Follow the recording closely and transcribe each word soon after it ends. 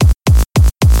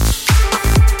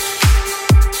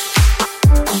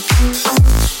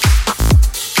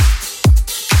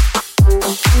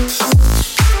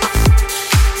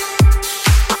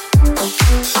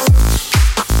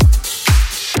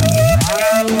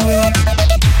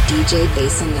DJ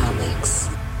Bassonomics.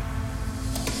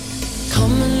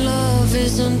 Common love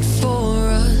isn't for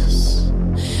us.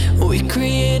 We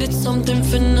created something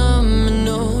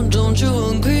phenomenal. Don't you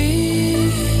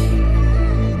agree?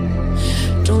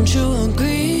 Don't you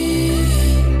agree?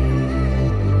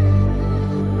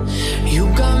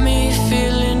 You got me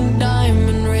feeling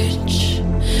diamond rich.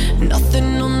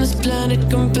 Nothing on this planet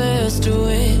compares to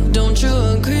it. Don't you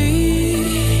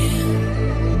agree?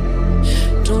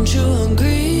 Don't you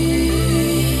agree?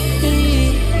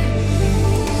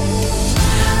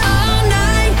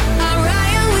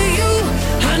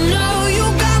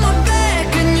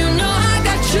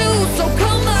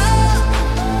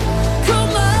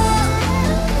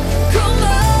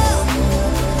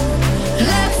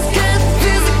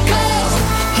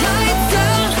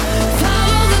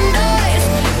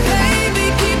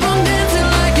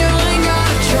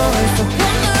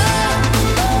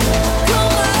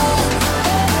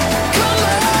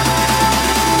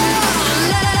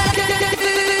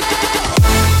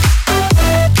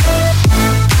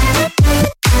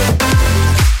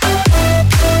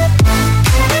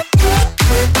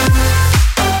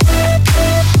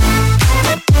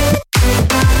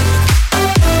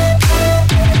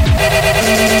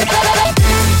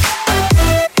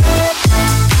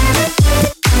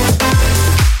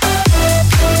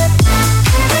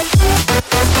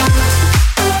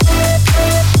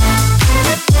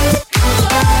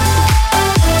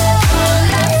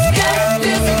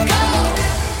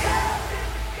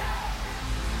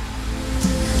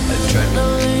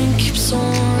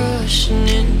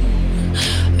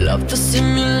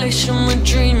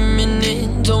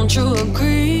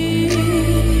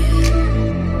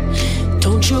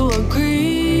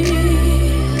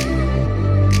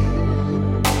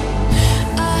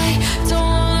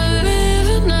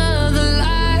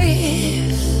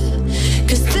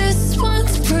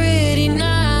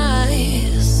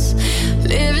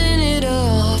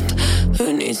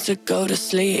 To go to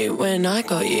sleep when I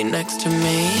got you next to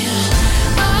me.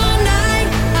 All night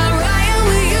I'm riding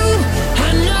with you. I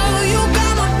know you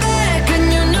got my back and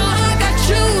you know I got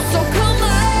you. So come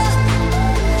on,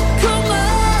 come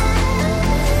on,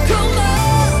 come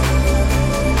on.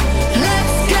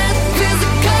 Let's get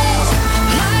physical.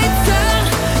 Lights out,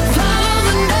 follow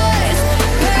the noise.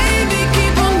 Baby,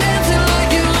 keep on dancing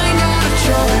like you ain't got a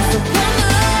choice. So come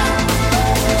on,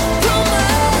 come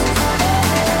on,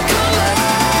 come on.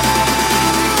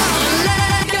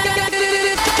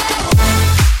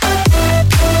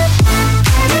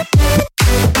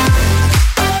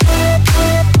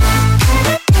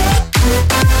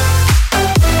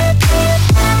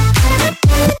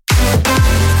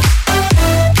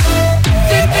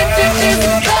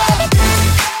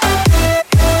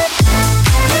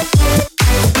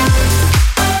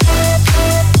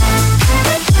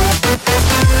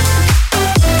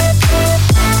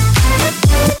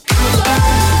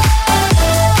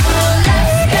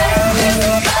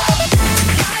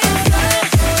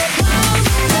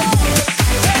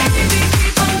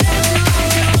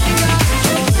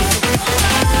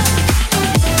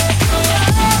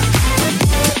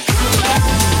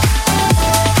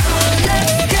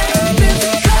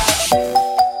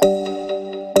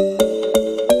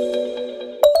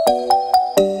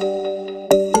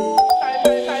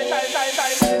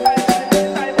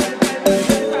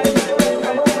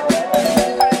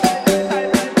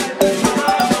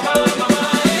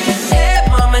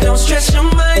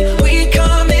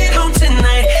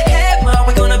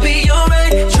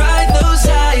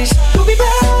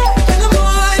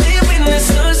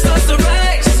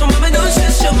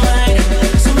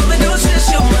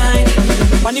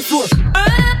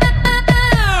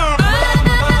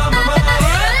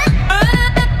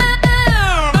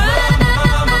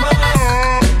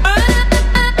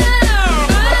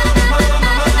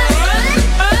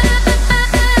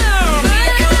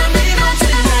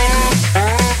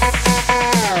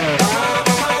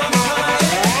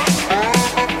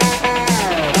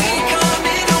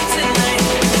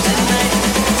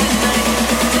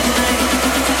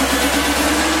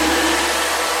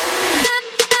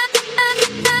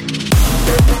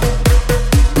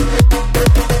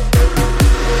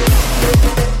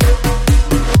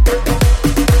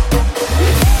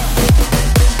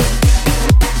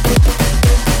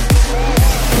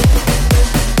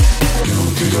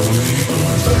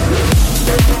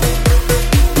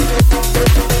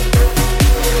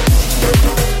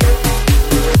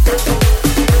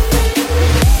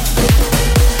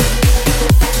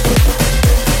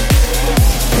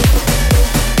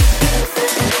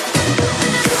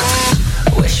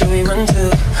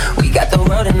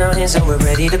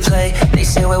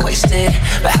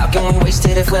 we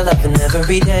wasted if we're loving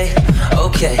every day?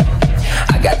 Okay,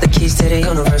 I got the keys to the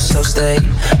universe, so stay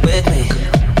with me,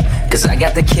 'cause I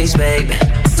got the keys, baby.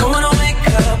 Don't wanna wake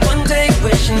up one day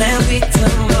wishing that we'd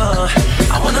done more.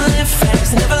 I wanna live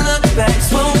fast, never look back,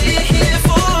 it's what we're here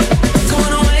for. Don't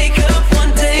wanna wake up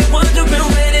one day wondering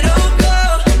where it all go,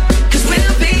 'cause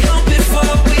we'll be home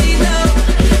before we know.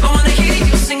 I wanna hear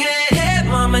you sing it. Hey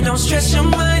mama, don't stress your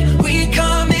mind, we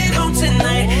coming home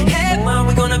tonight. Hey mama,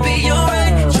 we're gonna be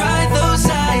alright. Dry those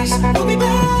eyes, we'll be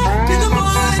back in the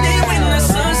morning when the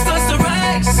sun starts to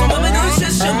rise. So mama, don't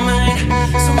stress your mind,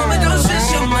 so mama, don't stress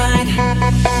your mind.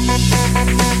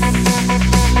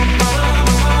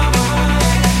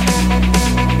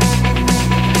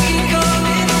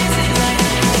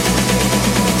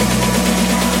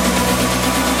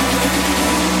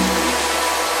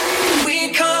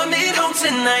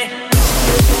 Tonight.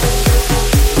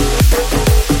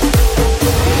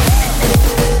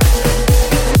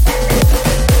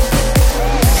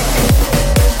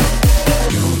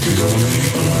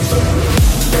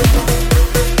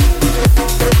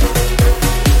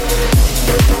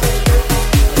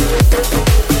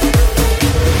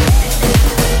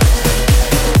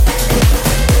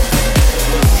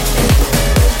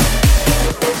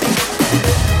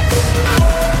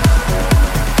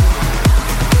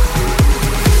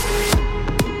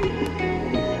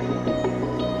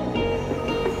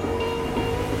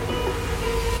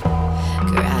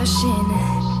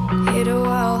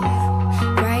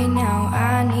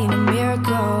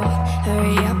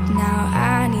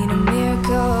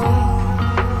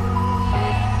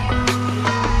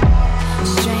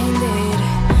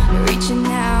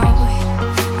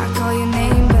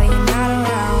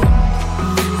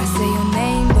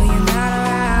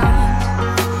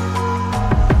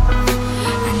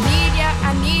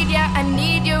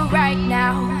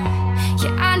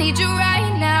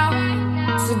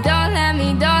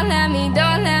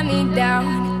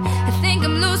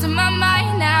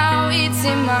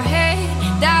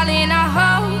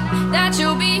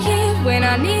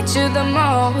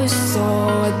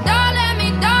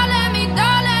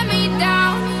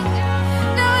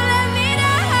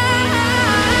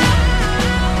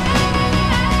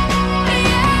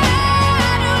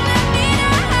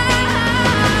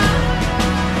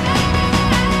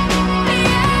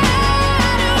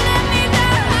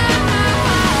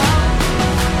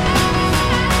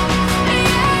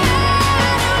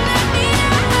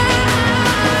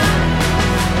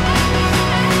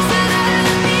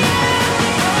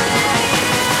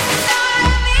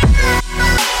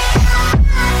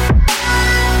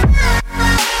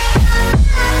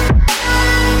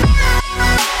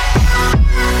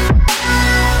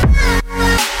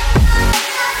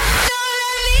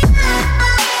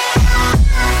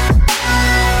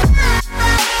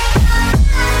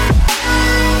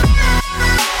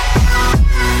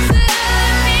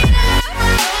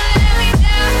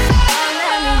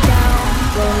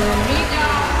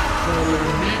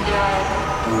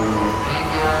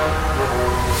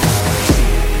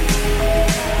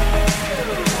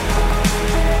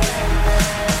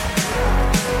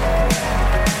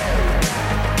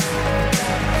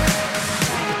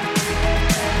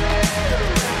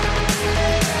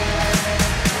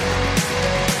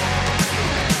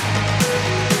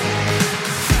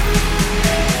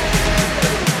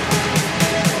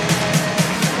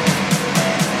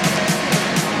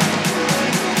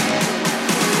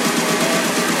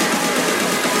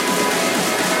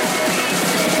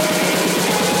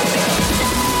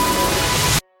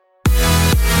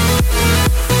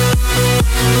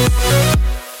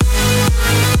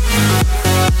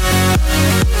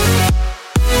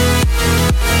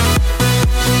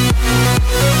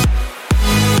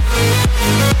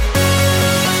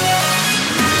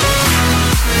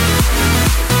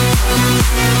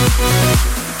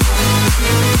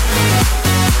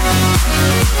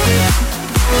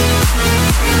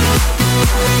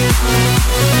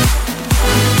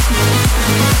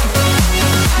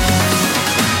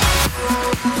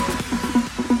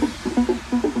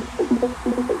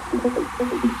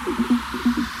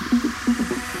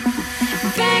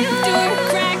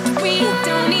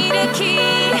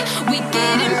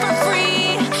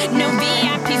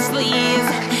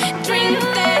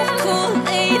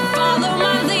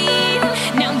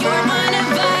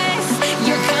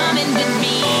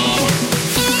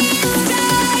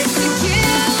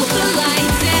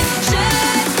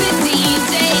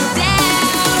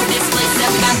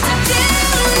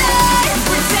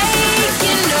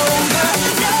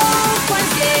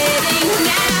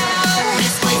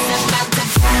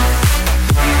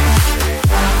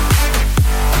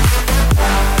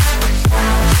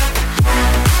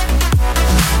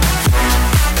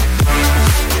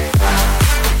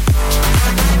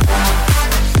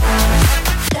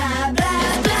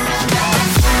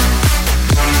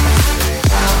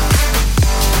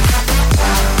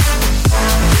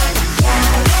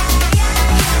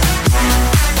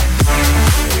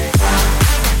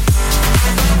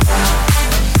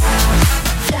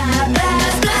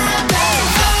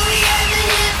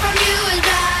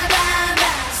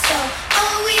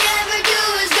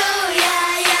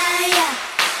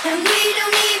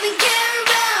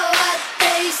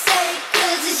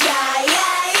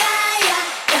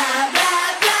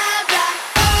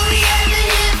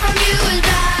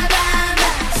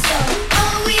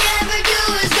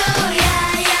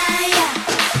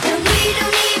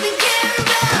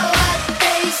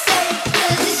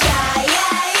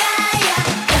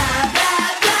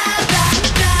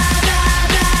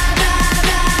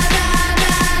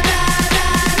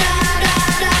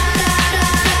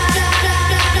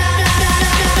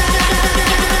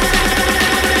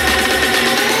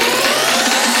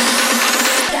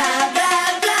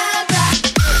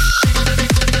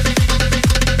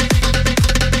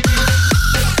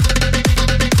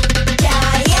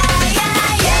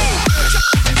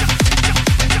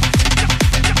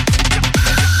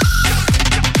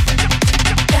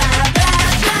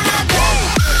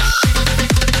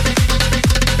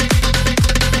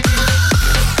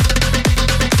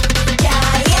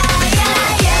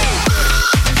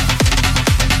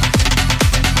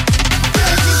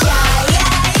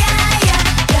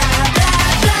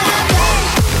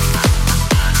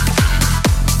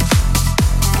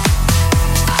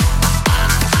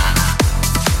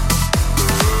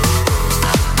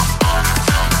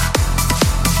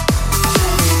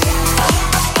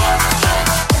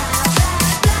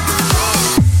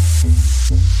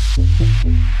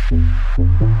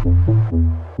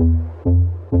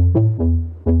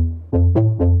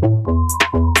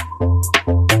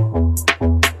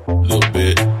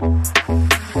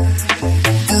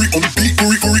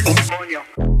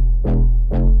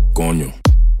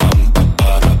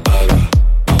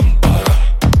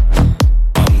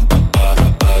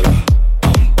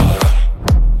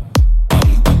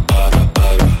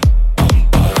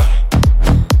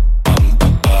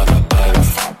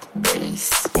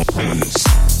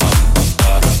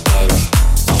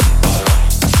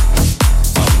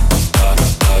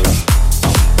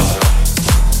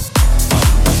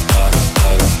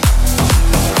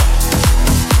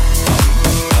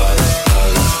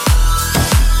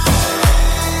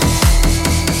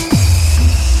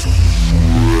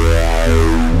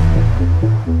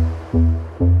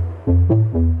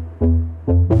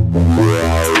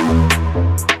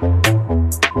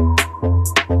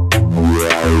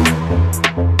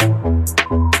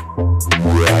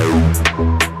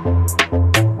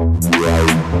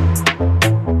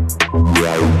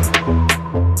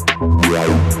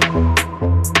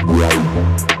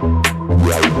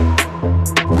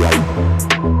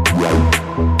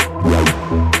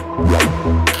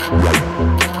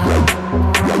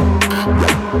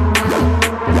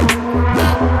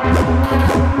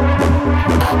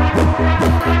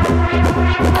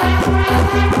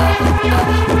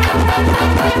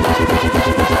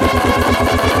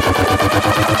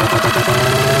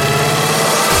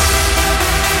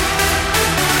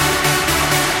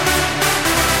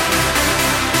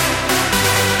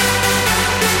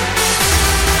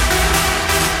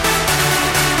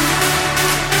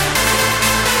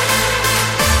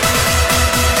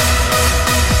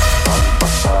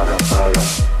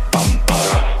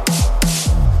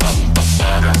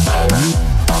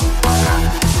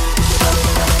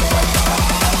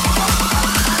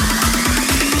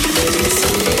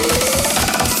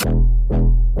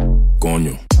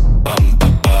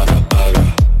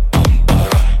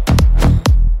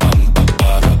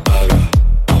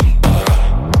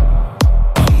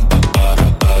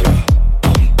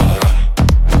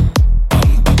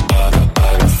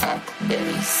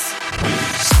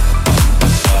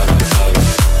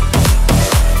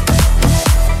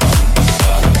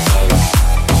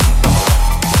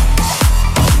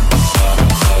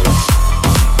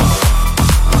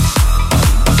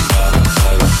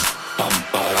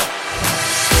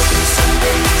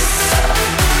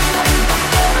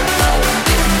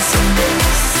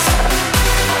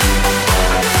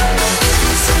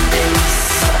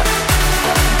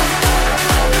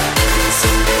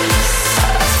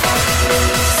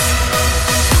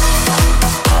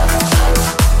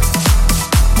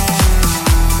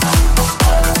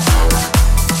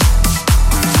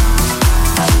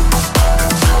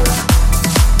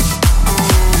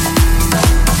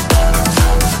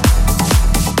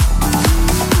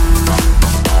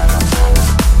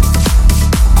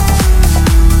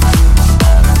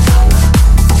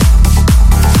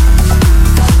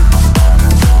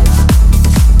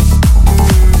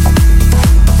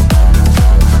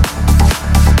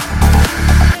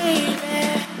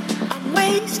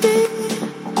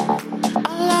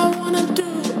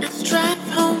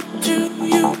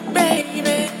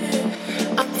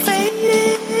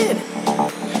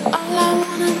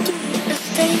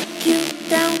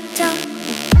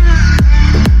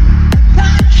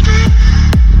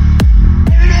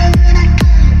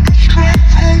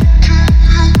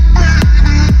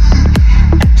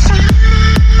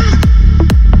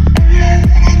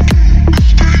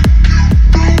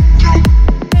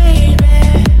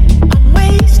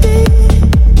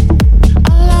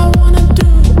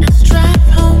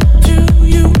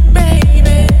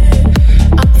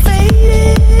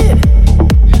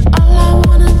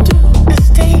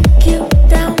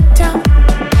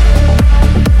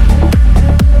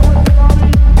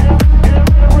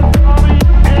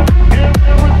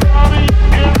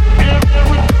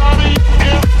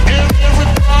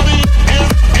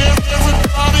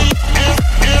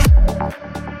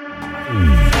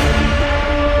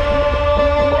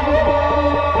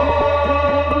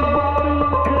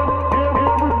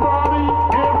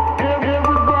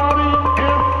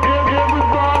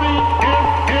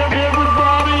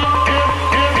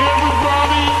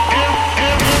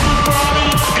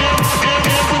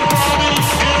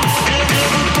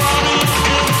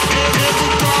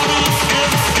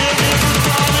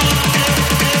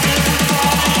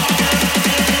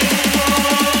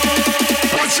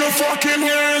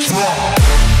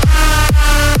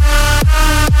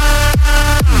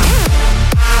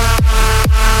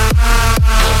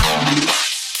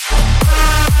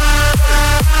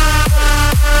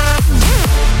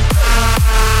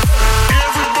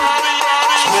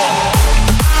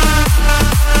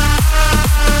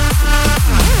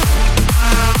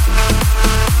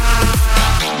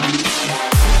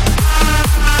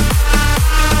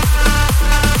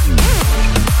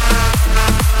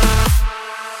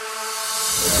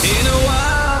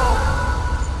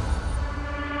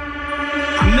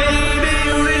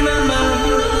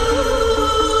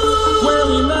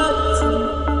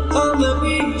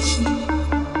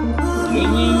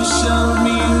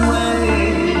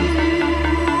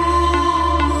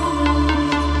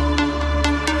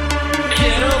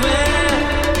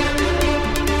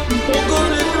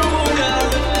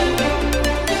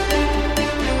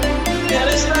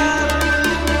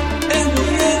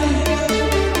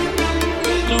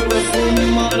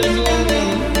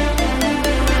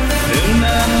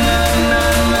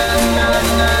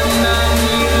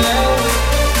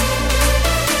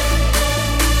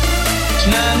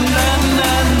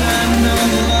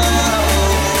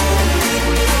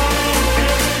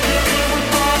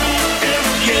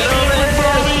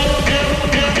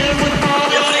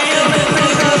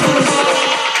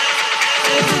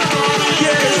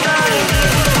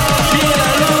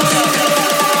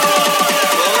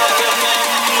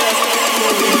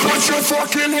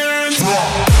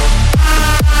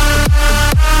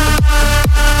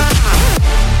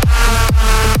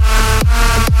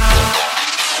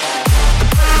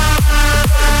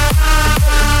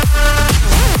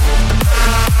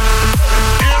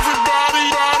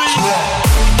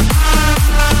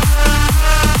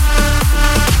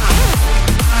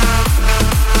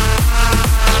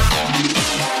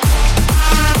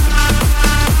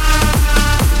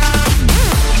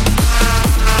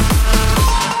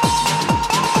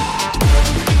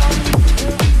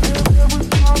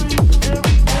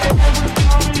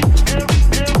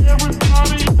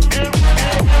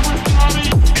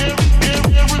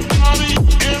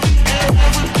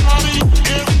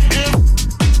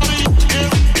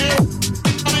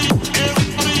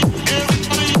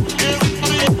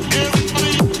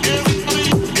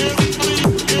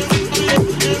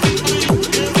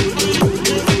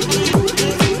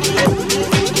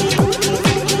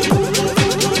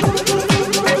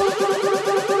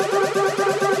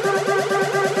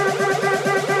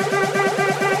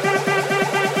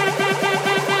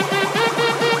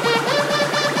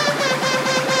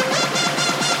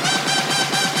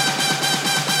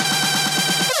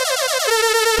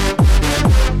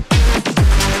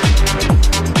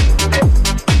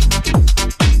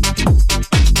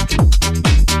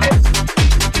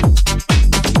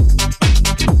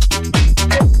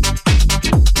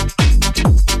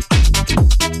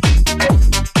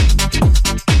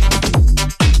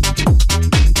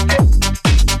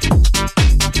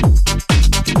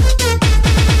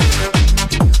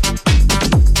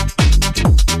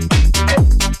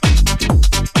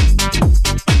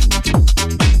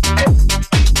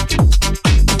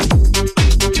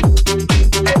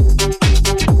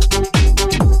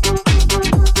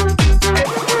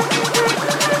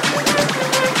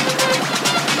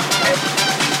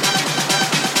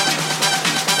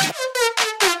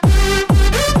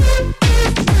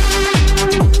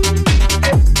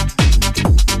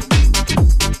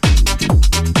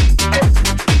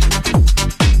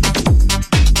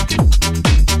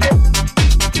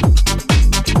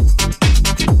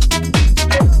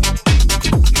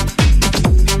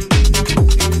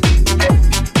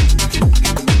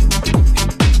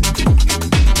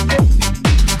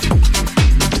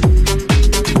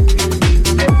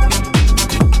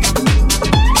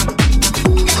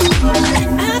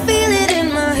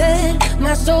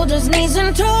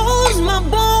 toes, my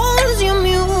bones. Your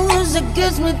music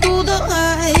gets me through the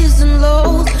highs and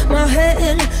lows. My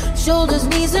head, shoulders,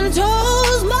 knees and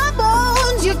toes. My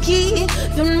bones, you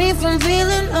keeping me from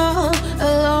feeling all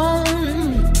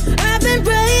alone. I've been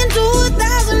praying to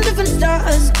 1,000 different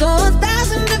stars, to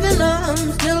 1,000 different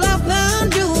arms, till I found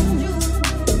you.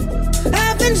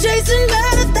 I've been chasing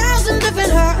about 1,000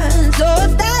 different hearts, to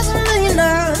 1,000 million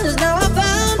hours. Now I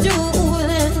found you.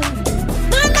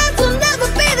 My nights will never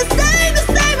be the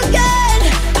same again.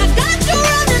 I got you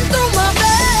running through my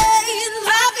veins.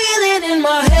 I feel it in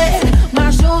my head, my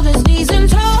shoulders, knees and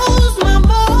toes. My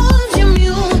bones, your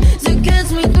music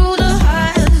gets me through the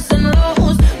highs and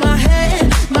lows. My head,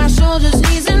 my shoulders,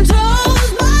 knees and toes.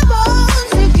 My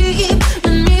bones, you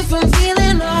keeping me from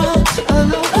feeling all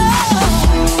alone.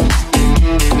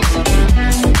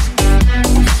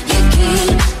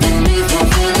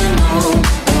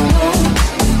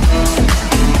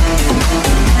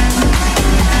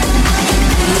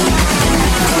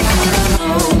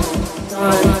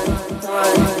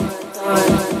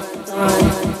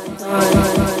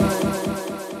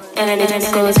 And it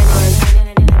just goes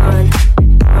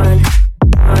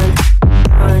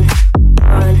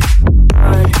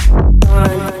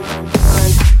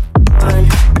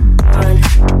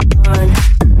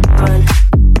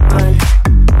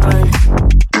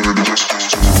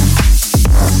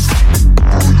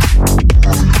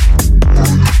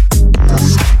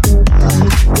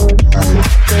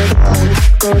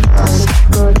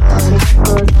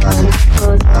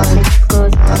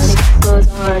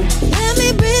Let me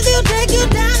breathe you, take you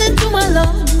down into my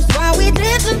lungs, while we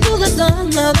dancing through the sun.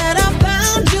 Now that I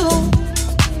found you,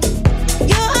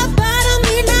 you're a part of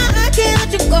me. Now I can't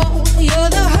let you go. You're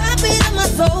the heartbeat of my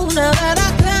soul. Now that I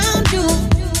found you,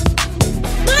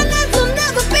 my nights will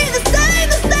never be the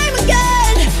same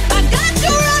again. I got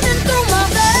you running through my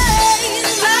veins.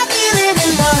 I feel it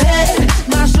in my head,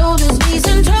 my shoulders, knees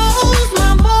and toes.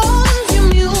 My bones, your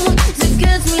music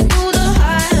gets me through the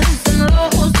highs and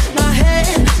lows. My head,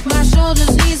 my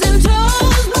shoulders, knees and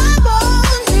toes. My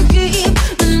bones, you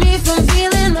keeping me from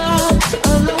feeling all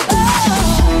alone.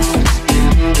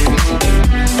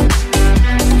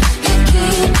 You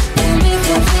keeping me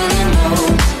from feeling all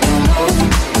alone.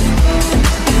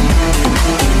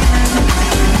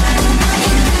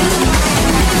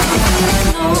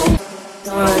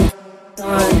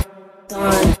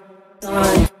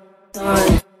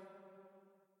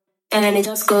 And it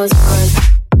just goes on.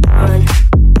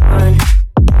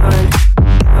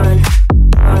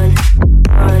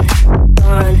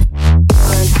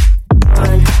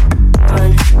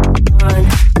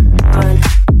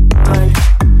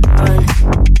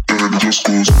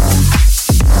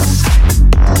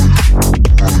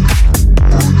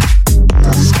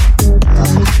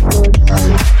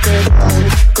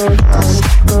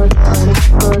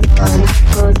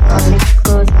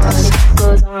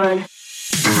 Goes on.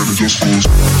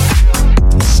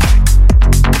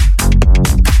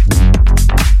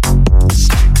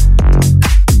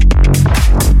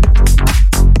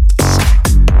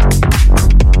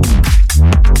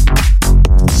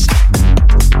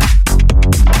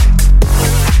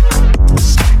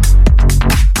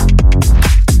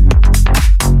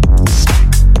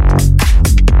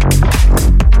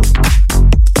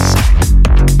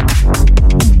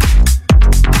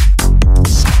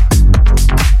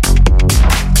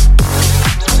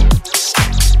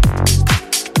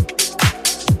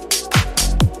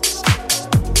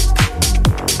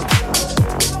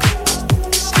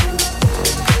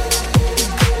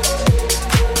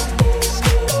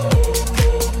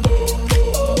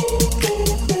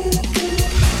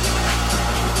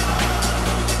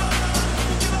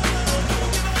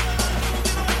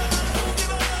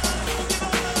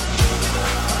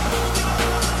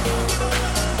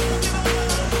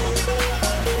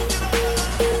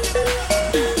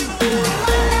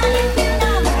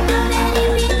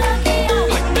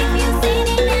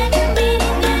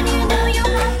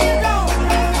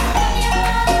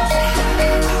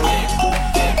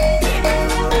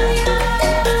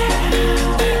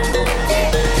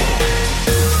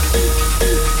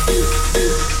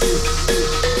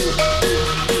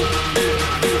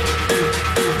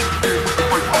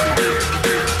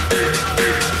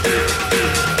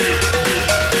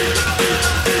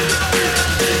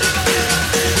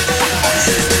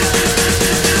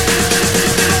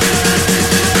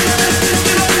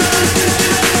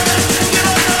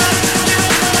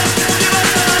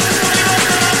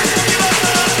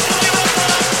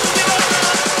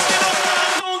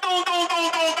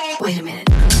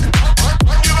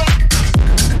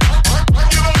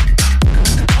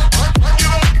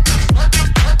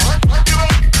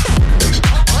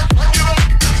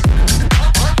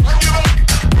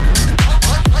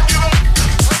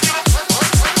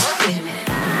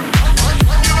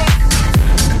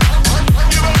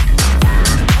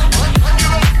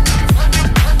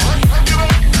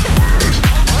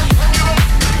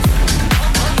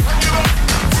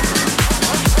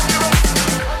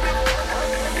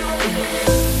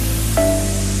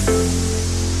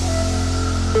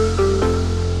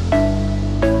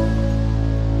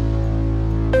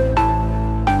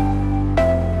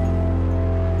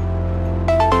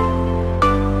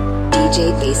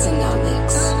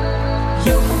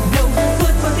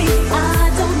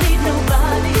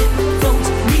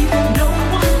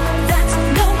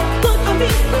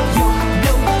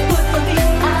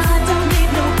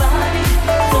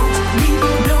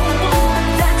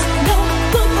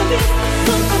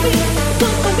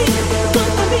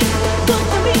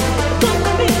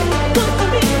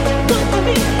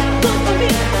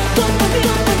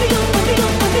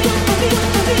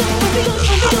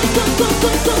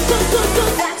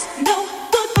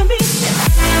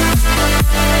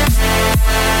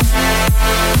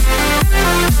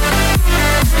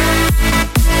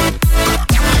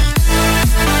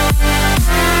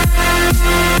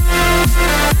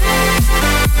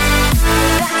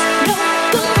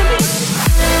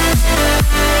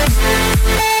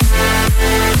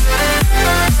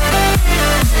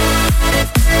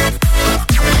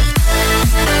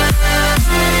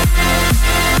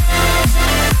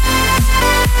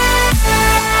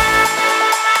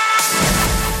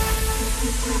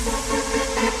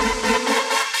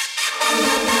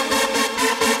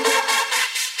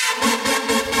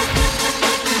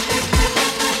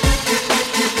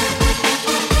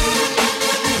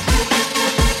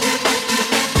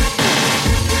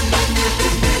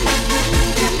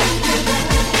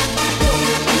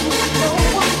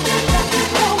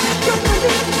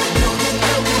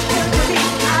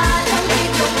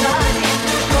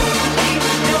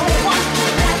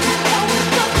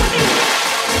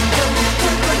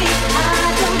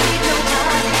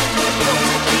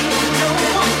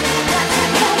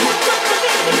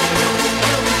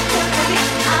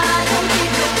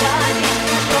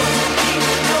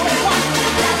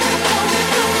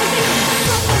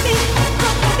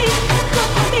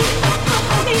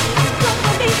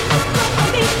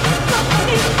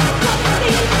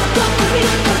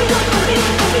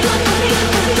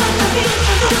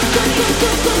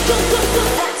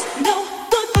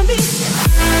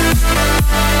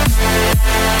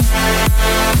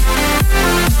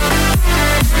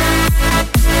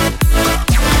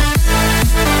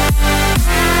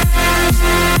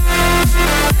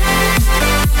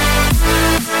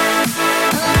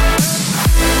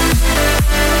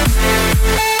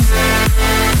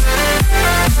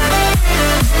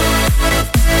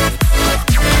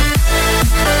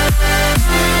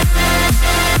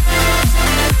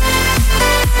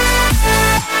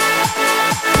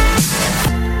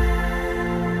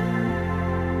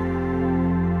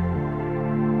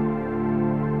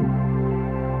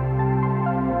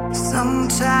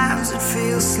 Sometimes it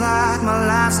feels like my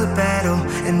life's a battle,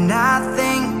 and I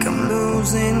think I'm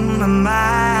losing my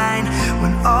mind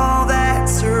when all that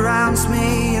surrounds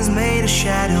me is made of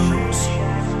shadows.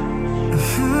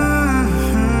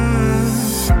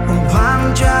 Oh,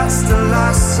 I'm just a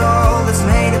lost soul that's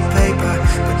made of paper,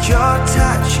 but your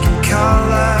touch can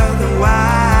color the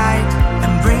white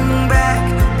and bring back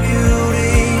the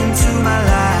beauty into my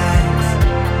life.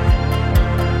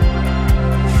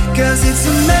 'Cause it's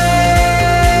a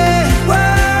mad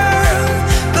world,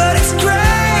 but it's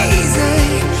crazy,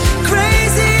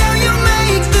 crazy how you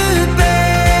make the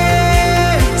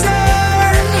bad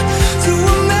turn to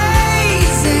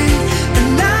amazing.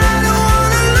 And I don't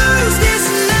wanna lose this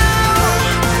now,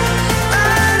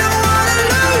 I don't wanna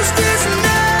lose this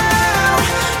now,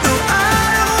 no, I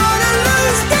don't wanna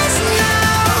lose this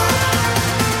now.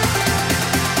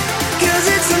 'Cause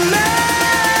it's a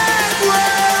mad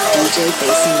world. DJ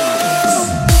Basie Mornings.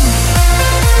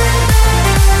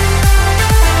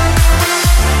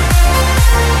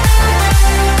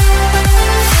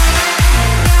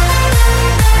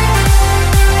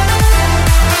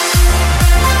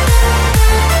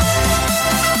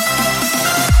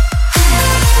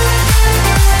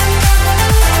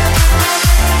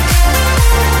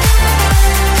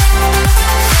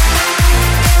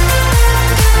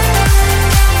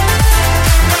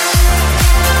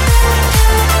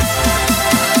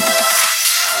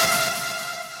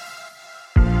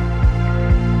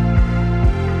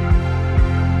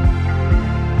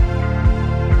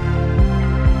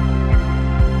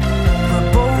 We're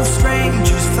both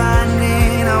strangers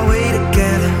finding our way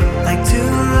together, like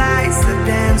two lights that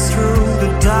dance through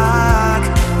the dark.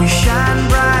 We shine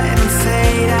bright and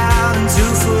fade out into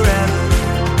forever.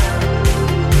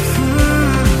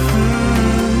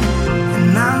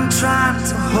 And I'm trying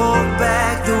to hold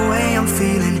back the way I'm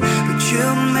feeling, but you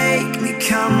make me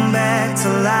come back to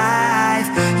life.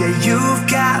 Yeah, you've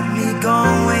got me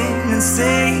going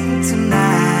insane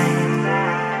tonight.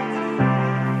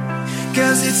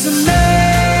 'Cause it's a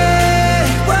mad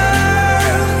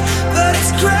world, but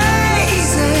it's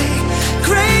crazy,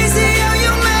 crazy how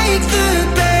you make the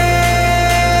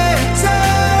bad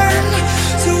turn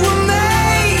to amazing.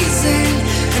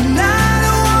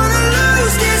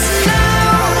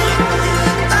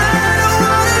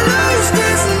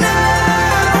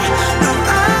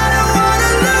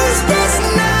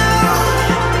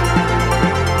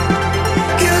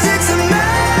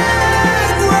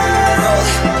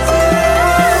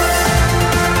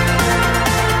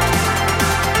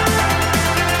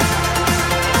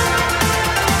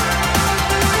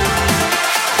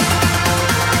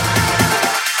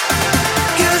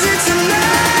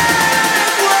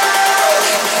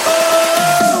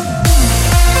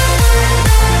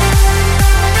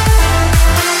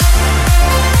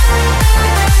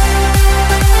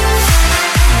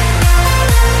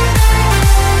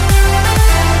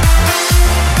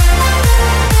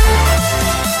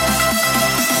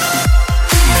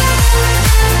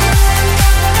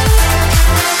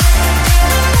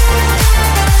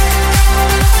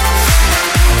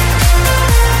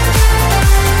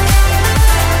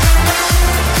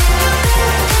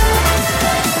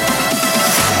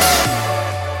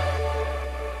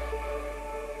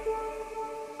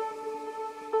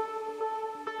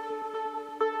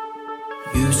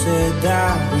 You said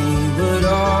that we would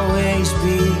always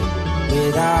be.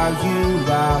 Without you,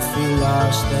 I feel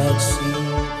lost at sea.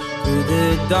 Through the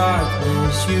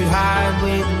darkness, you'd hide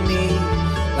with me.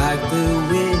 Like the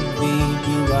wind, we'd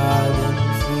be wild and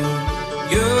free.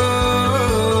 You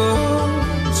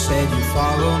said you'd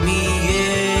follow me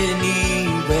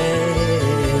anywhere.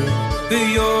 But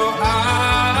your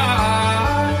eyes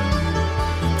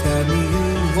tell me you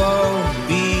won't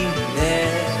be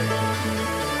there.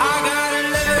 I gotta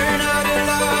learn how to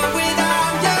love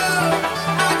without you.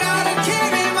 I gotta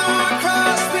carry my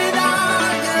cross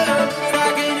without you.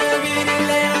 Talking every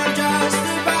day, I'm just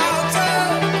about to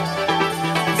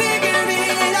figure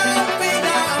it out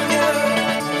without you.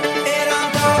 And I'm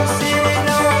dancing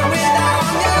on without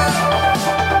you.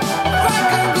 Like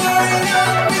I'm going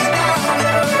up without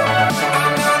you.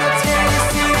 I'm gonna tear the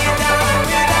city down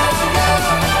without you.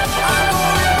 I'm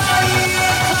going by you,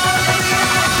 calling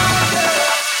without you.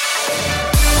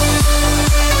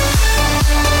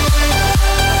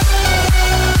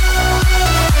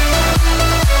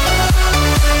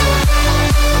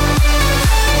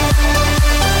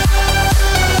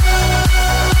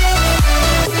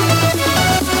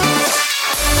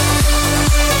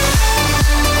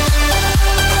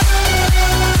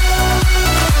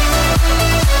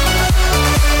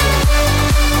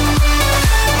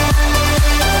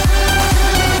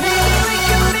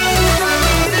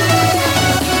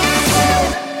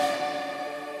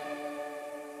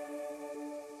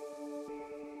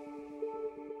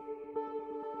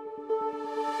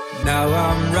 Now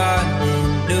I'm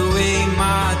running away,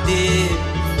 my dear,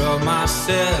 from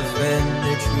myself and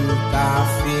the truth I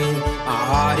feel. My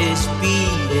heart is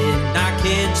beating, I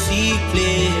can't see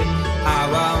clear.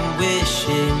 How I'm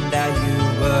wishing that you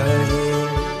were here.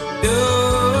 You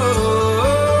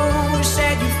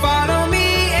said you'd follow me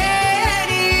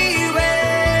anywhere,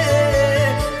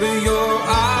 but your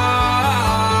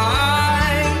eyes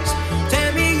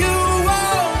tell me you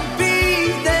won't be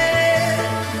there.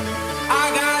 I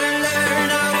gotta learn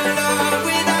how to love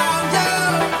without you.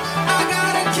 I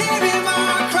gotta carry my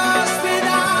cross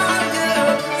without you.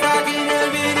 Talking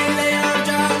every day, I'm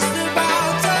just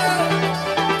about to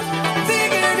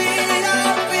figure it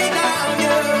out without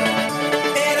you.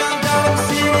 And I'm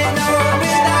dancing on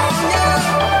without you.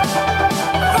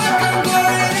 Like I'm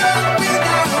going up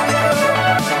without you.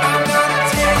 I'm gonna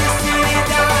tear the city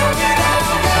down without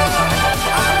you.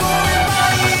 I'm going by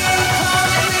you,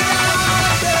 calling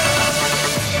without you.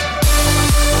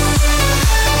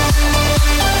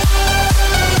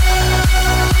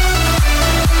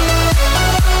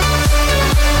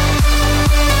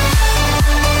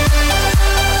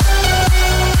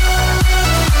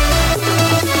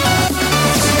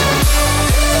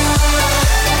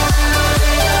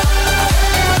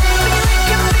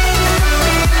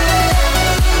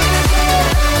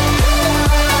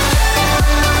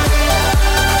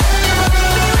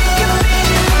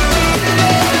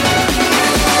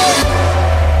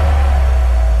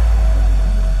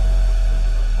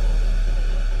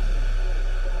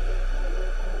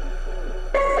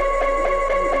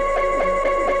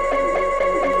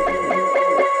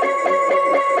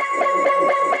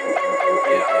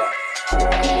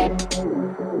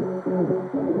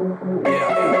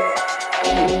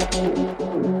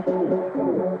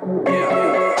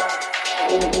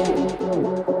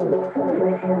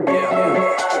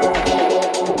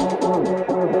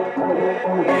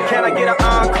 Can I get an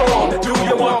encore? Do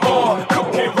you want more?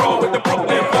 Cook and roll with the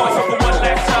Brooklyn boys. So for one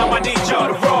last time, I need y'all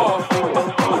to roll.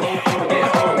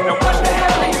 Now what the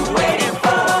hell are you waiting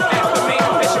for? As for me,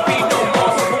 there should be no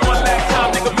more. So for one last time,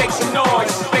 nigga, make some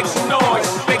noise, make some noise,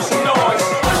 make some noise.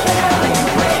 What the hell are you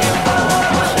waiting for?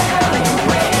 What the hell are you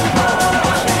waiting for?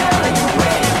 What the hell are you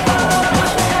waiting for?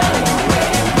 What the hell are you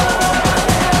waiting for? What the hell are you waiting for?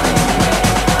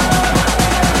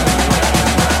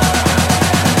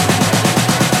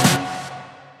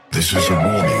 This is a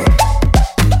warning.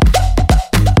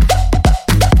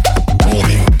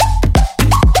 Warning.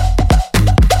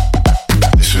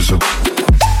 This is a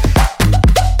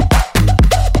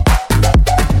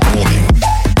warning.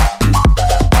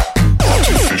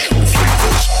 Artificial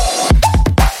flavors.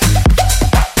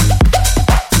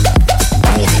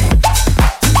 Warning.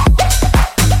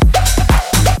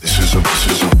 This is a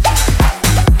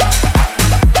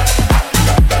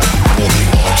warning.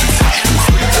 Artificial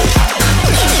flavors.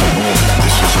 This is a warning.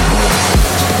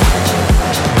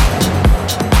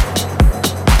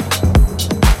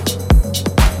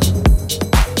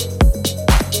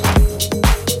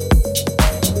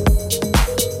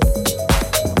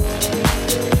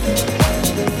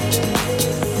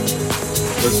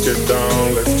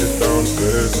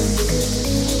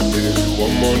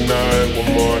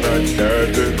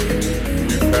 get it.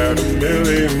 We've had a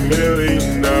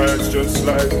million nights just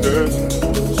like this.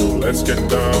 So let's get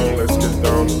down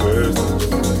to business.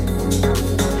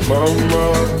 Mama,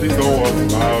 please don't worry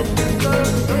about me.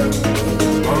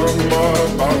 I'm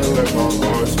about to let my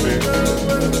heart speak.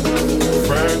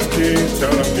 Friends keep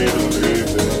telling me to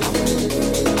leave it.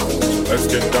 So let's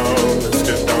get down to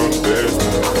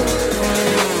business.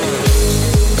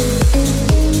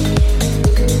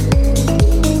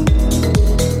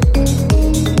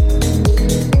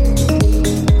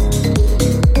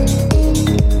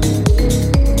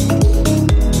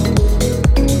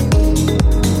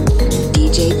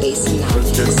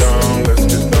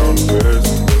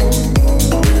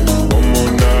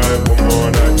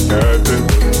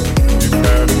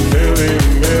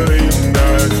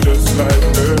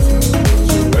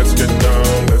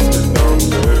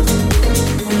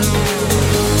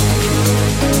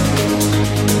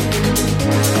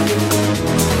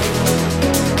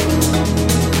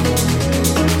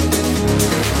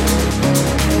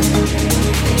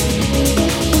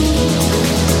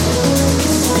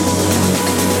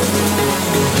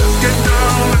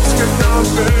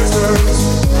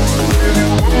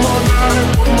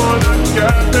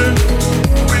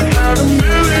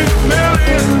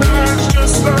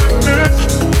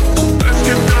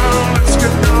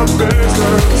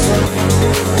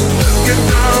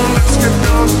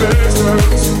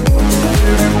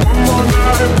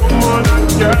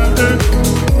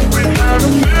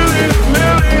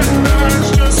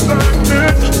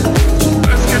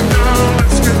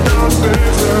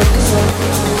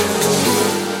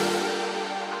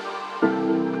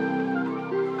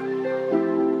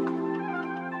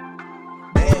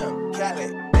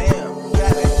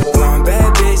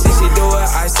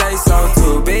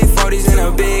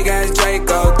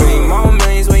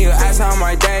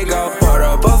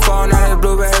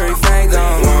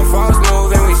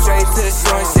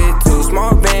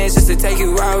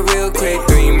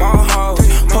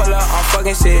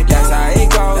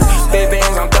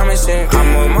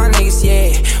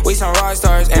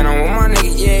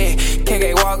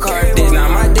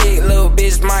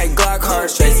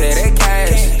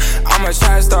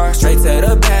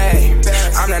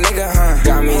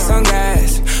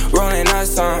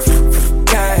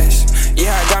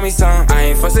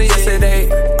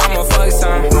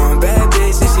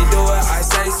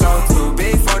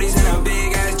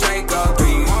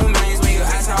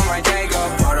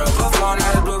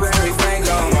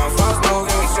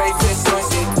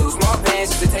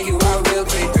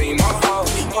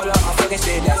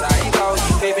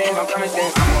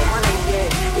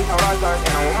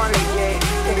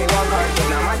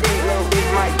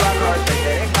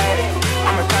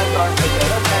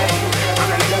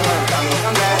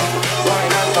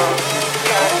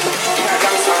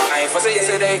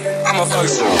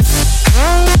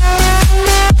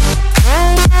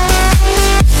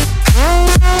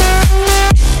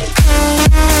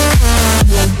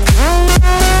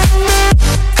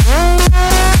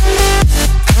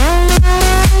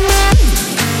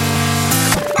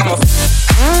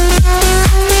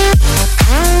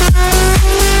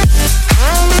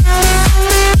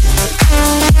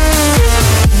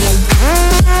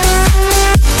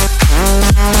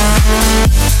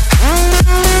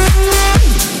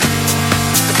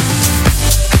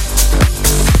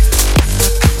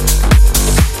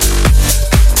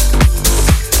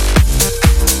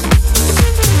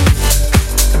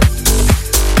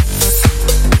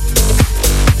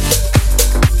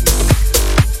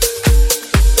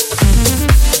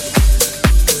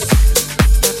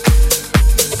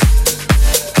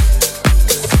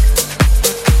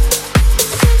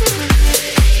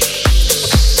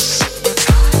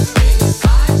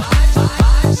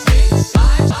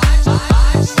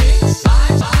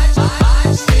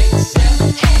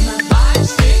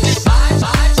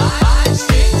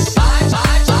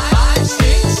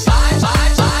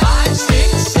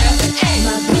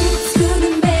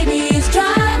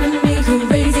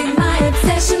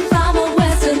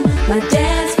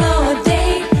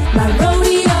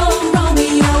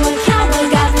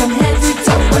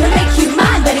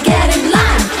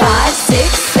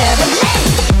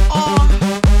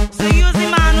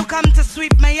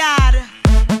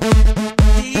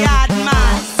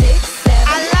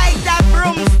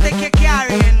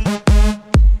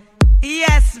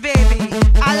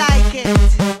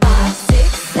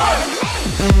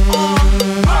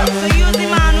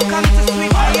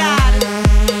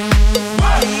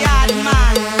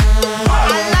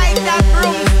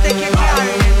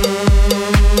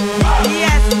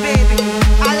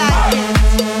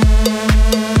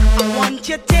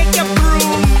 You take your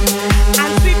broom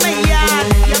and sweep my yard.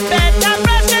 You better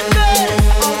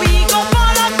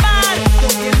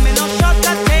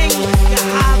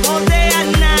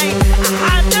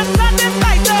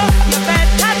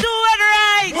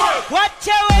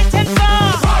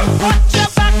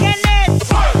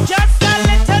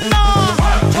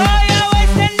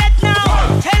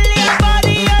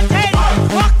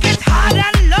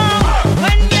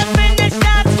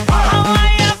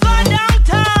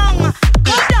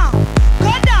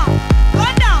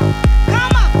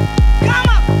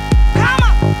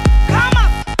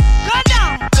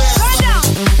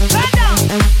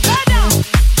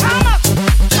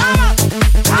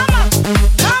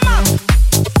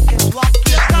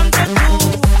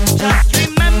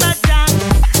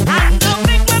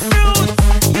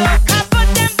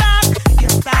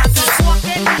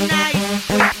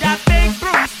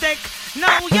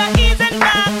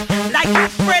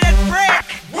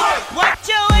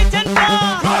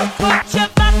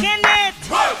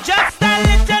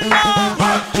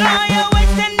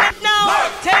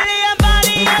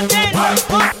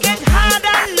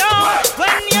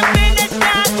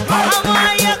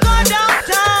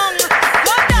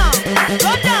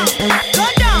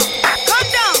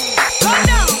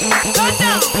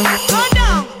Go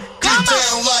down. Come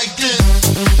on. like this.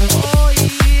 Oh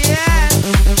yes.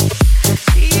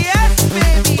 Yes,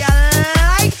 baby. I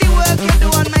like the work you do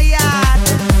on my yard.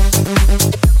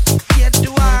 You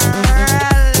do a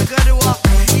real good work,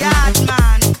 yard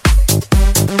man.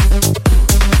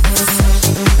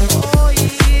 Oh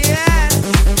yes.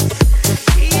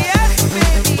 Yes,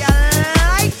 baby. I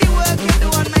like the work you do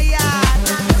on my yard.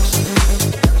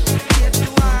 You do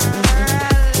a real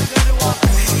good work,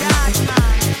 yard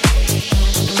man.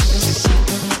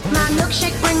 My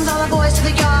milkshake brings all the boys to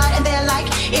the yard, and they're like,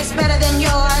 it's better than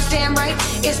yours. Damn right,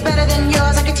 it's better than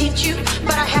yours. I could teach you,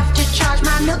 but I have to charge.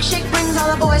 My milkshake brings all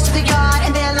the boys to the yard,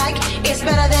 and they're like, it's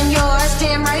better than yours.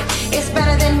 Damn right, it's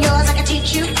better than yours. I could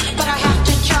teach you, but I have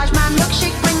to charge. My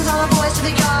milkshake brings all the boys to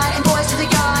the yard, and boys to the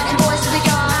yard, and boys to the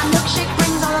yard. My milkshake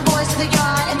brings all the boys to the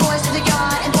yard, and boys to the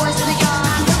yard, and boys to the yard.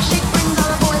 My milkshake brings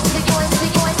all the boys to the boys to the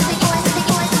boys to the boys to the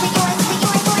boys to the boys to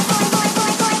the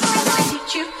boys to the boys. I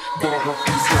teach you.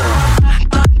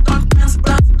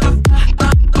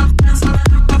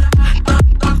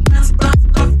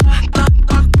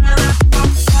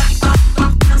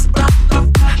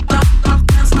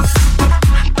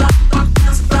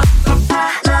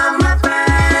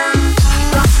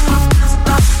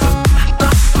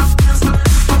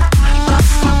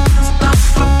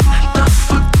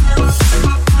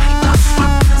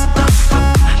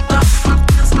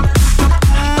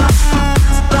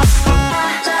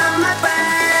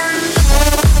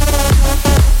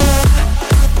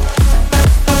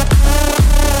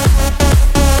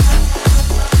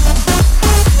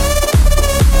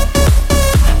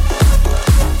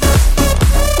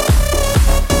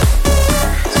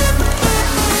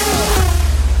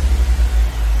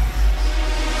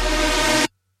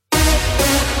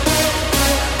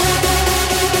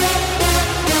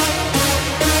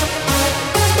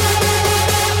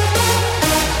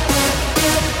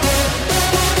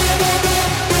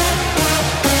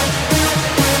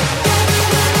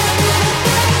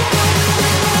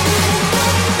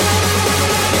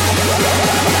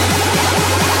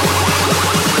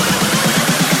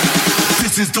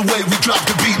 This is the way we drop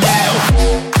the beat now.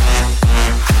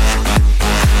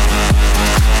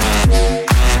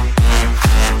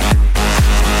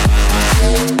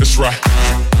 That's right.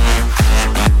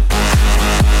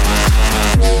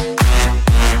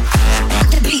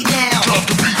 The beat now. Drop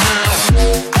the beat now.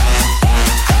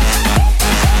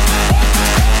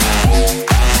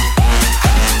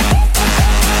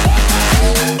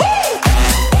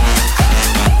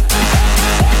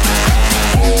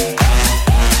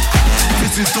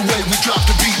 This is the way we drop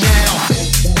the beat now.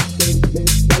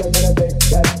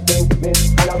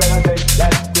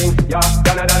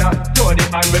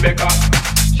 Rebecca,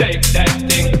 shake that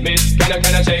thing, miss. Can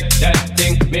I shake that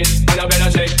thing, miss?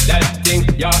 Annabella, shake that thing,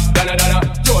 yeah. Donna,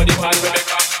 Jody and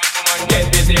Rebecca. Come on,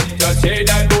 get busy. Just shake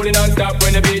that booty non-stop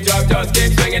when the beat drop. Just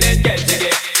keep swinging it, get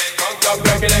jiggy. Funk up,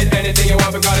 regulate anything you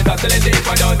want because it's oscillating. If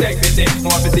I don't take pity,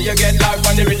 want to see you get live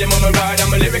on the rhythm of my ride.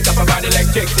 And my lyrics up about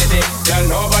electricity. Girl,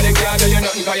 nobody can do you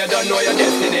nothing cause you don't know your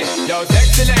destiny. Yo,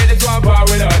 sexy ladies want war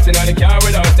with us. You know they care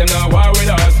with us, them not war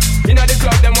with us. You know the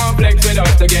club, them want flex with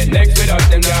us. To get next with us,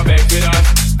 them not vex with us.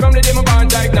 From the day my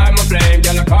bond, I ignite my flame.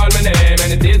 Girl, I call my name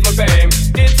and it is my fame.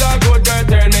 It's all good, girl,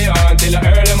 turn me on till I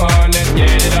earn them on. Let's get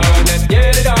it on, let's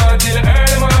get it on till I earn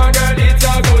them on. Girl, it's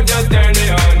all good, just turn me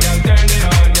on. Girl, turn me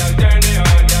on, girl, turn me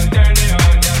on, girl, turn me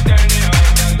on, girl, turn me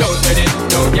on. Don't sweat it,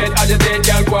 don't get agitated,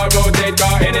 girl, go and rotate.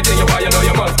 Cause anything you want, you know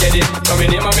you must get it.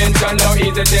 Coming in my mention, now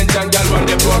easy tension, girl, run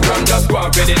the program, just go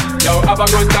and fit it. Yo, have a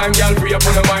good time, girl, free up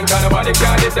on your mind. Cause nobody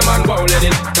can this, the man won't let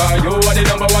it. Cause you are the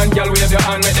number one, girl, wave your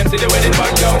hand, make them see the wedding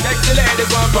band, yo. Sexy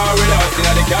ladies want power with us, you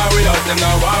know they car with us, them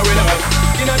not war with us.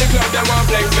 You know the club, them want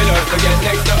flex with us, to get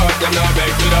next to us, them not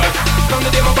vex with us. From the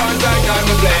day my bond, I got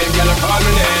my flame, girl, I call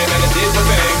my name, and it is my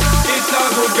fame. It's all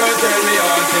good, girl, turn me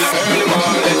on, till I earn them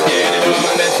on, let's get it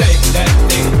on, let's shake that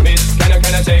thing, miss. Can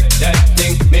I shake that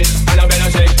thing, miss?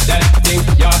 Annabella, shake that thing,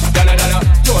 yeah. Donna,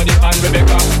 Jody and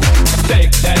Rebecca,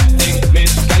 shake that thing,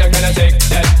 miss. Can I shake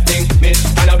that thing, miss?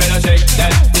 Annabella, shake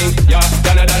that thing, yeah.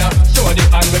 Donna, Jody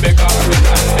and Rebecca.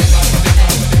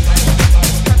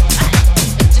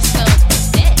 It's just so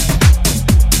sick.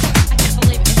 I can't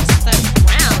believe it's just so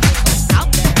round, so out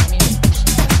there. I mean,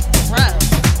 bro,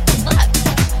 look,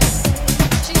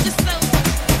 she's just so.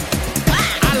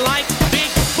 Wow. I like big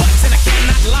butts and I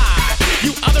cannot lie.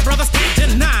 You other brothers can't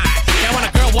deny. Now when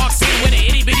a girl walks in with an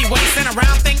itty bitty waist and a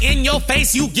round thing in your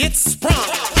face, you get sprung.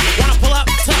 Wanna pull up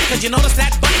tough, cause you notice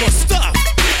that butt was stuffed.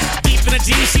 Deep in the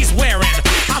jeans she's wearing,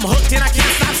 I'm hooked and I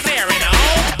can't stop staring.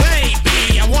 Oh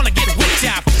baby, I wanna get whipped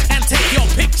up and take your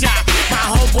picture. My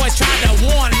homeboys tried to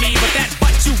warn me, but that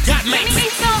butt you got makes me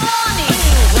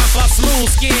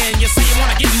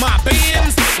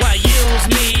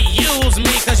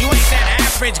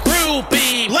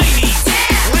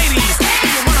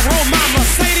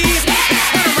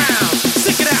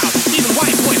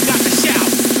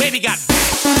baby got.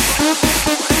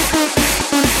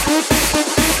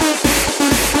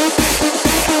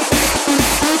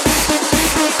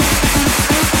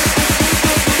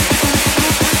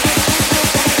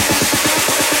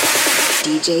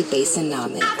 DJ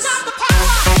Basonomics.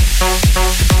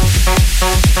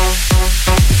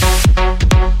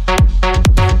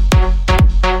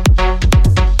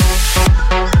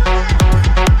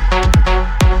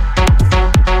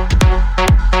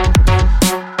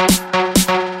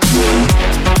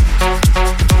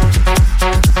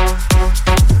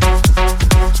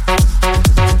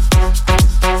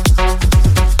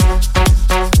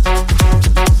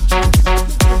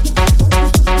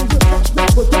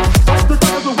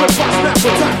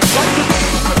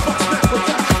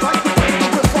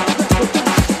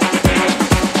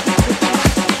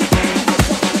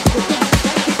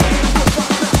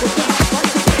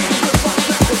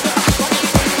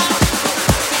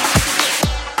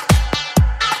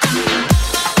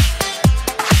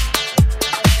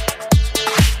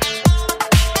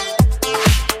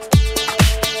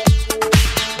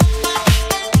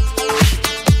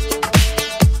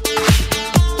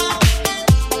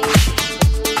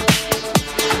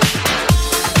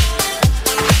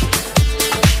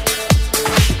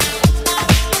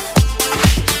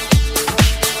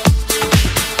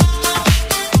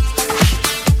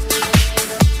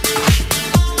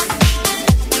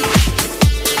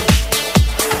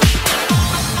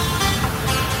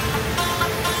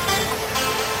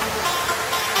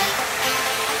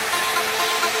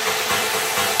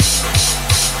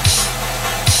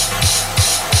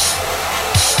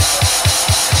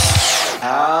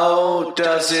 How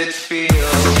does it feel?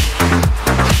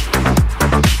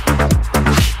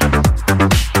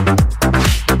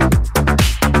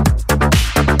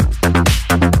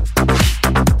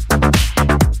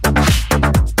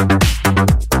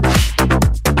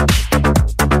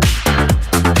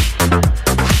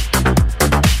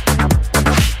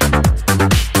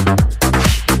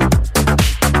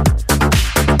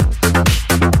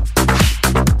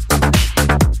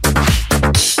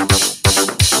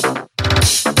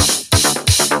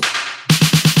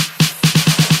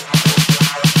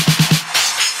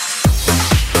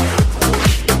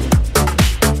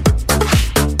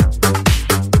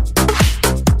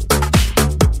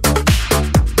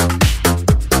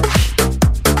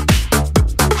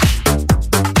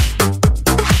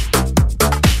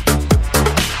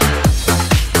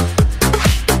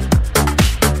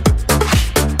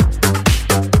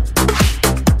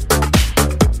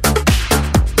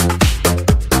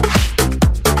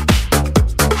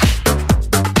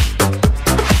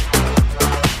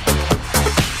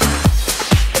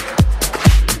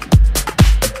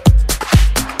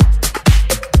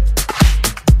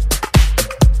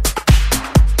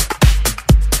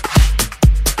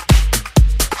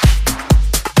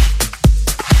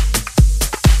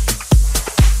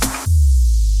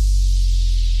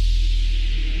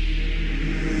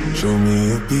 Show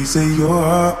me a piece of your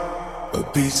heart, a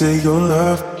piece of your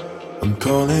love. I'm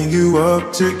calling you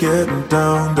up to getting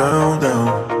down, down,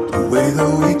 down. The way that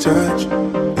we touch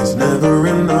is never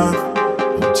enough.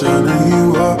 I'm turning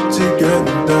you up to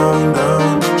getting down,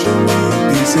 down. Show me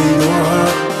a piece of your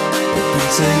heart, a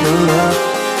piece of your love.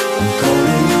 I'm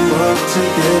calling you up to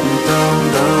getting down,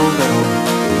 down, down.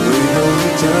 The way that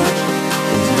we touch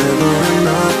is never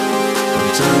enough. I'm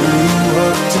turning you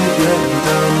up to getting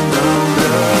down, down,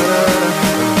 down.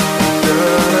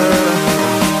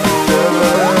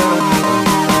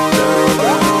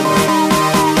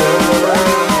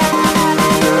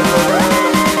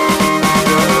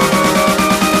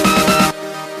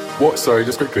 What? Sorry,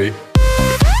 just quickly.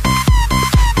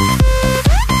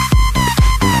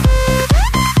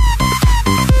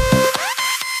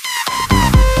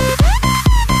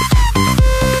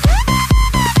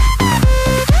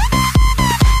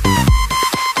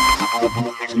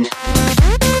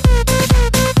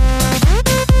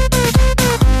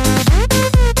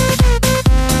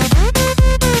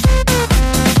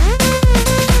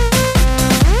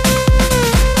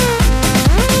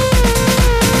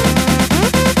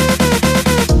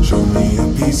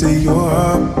 Piece of your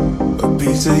heart, a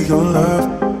piece of your love.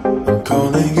 I'm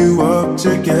calling you up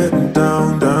to getting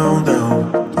down, down,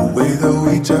 down. The way that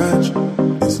we touch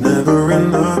is never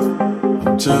enough.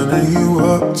 I'm turning you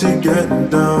up to getting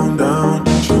down, down.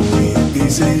 Show me a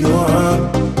piece of your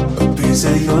heart, a piece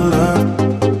of your love.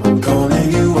 I'm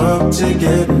calling you up to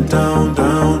getting down,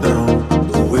 down, down.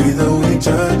 The way that we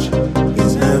touch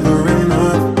is never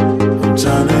enough. I'm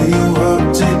turning you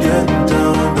up to getting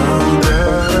down, down, down.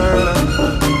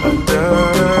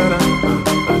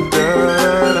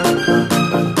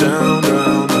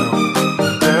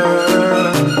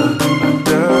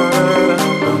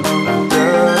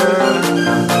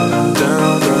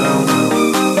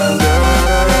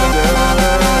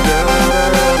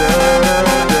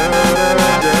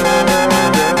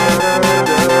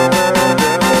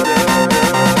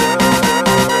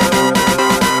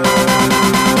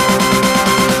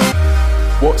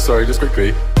 sorry, just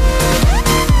quickly.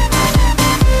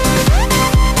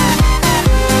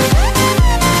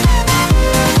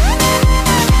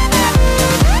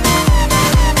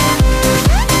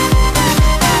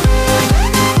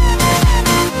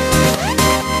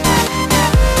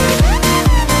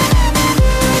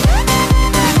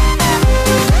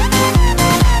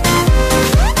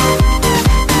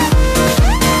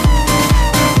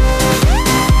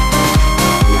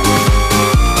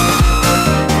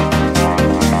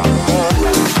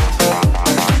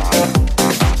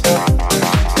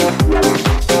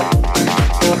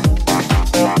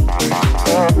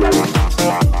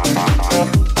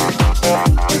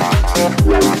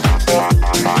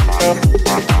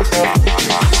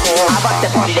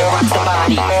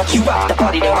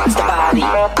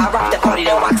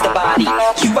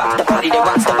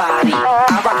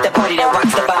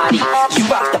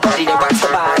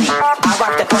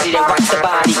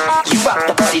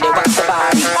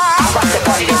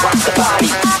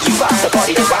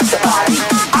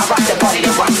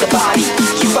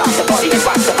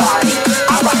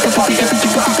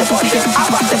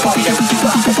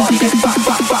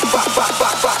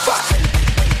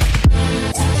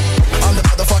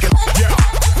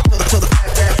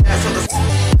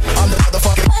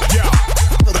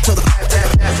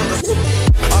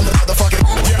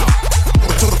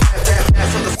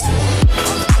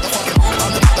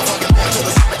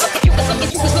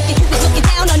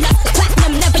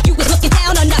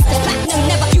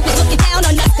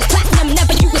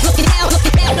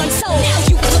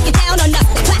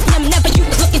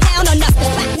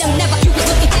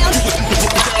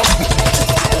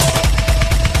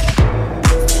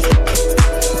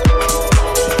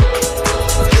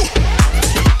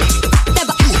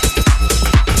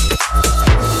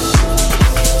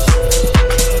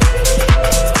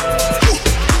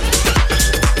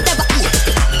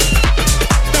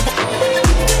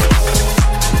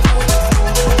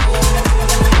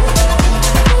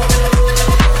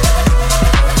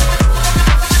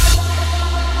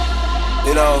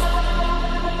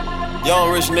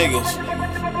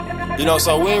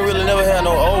 So we ain't really never had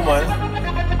no old money.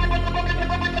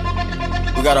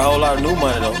 We got a whole lot of new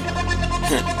money though.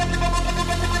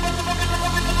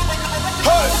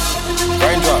 Hey!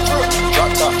 Raindrop,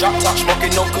 drop top,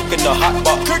 smoking, no cooking, the hot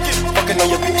pot. Fucking on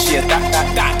your bitch, yeah,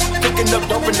 that. Cooking up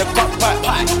dope in the crock pot.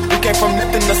 We came from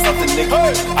nothing to something, nigga.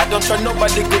 Hey! I don't trust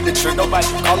nobody, get the trick. Nobody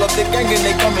call up the gang and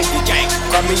they come and get gang.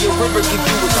 Cry me a river, give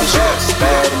you with the shit.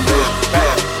 Bad and good,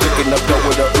 bad. Cooking up dope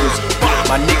with a Uzi.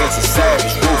 My niggas are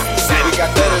savage, ruthless. We got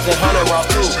thudders and 100 rounds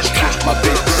too. My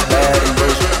bitch is bad and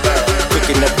ruthless.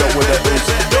 Cooking up dope with a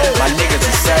Uzi. My niggas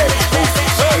are savage,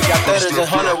 ruthless. We got thudders and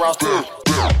 100 rounds too.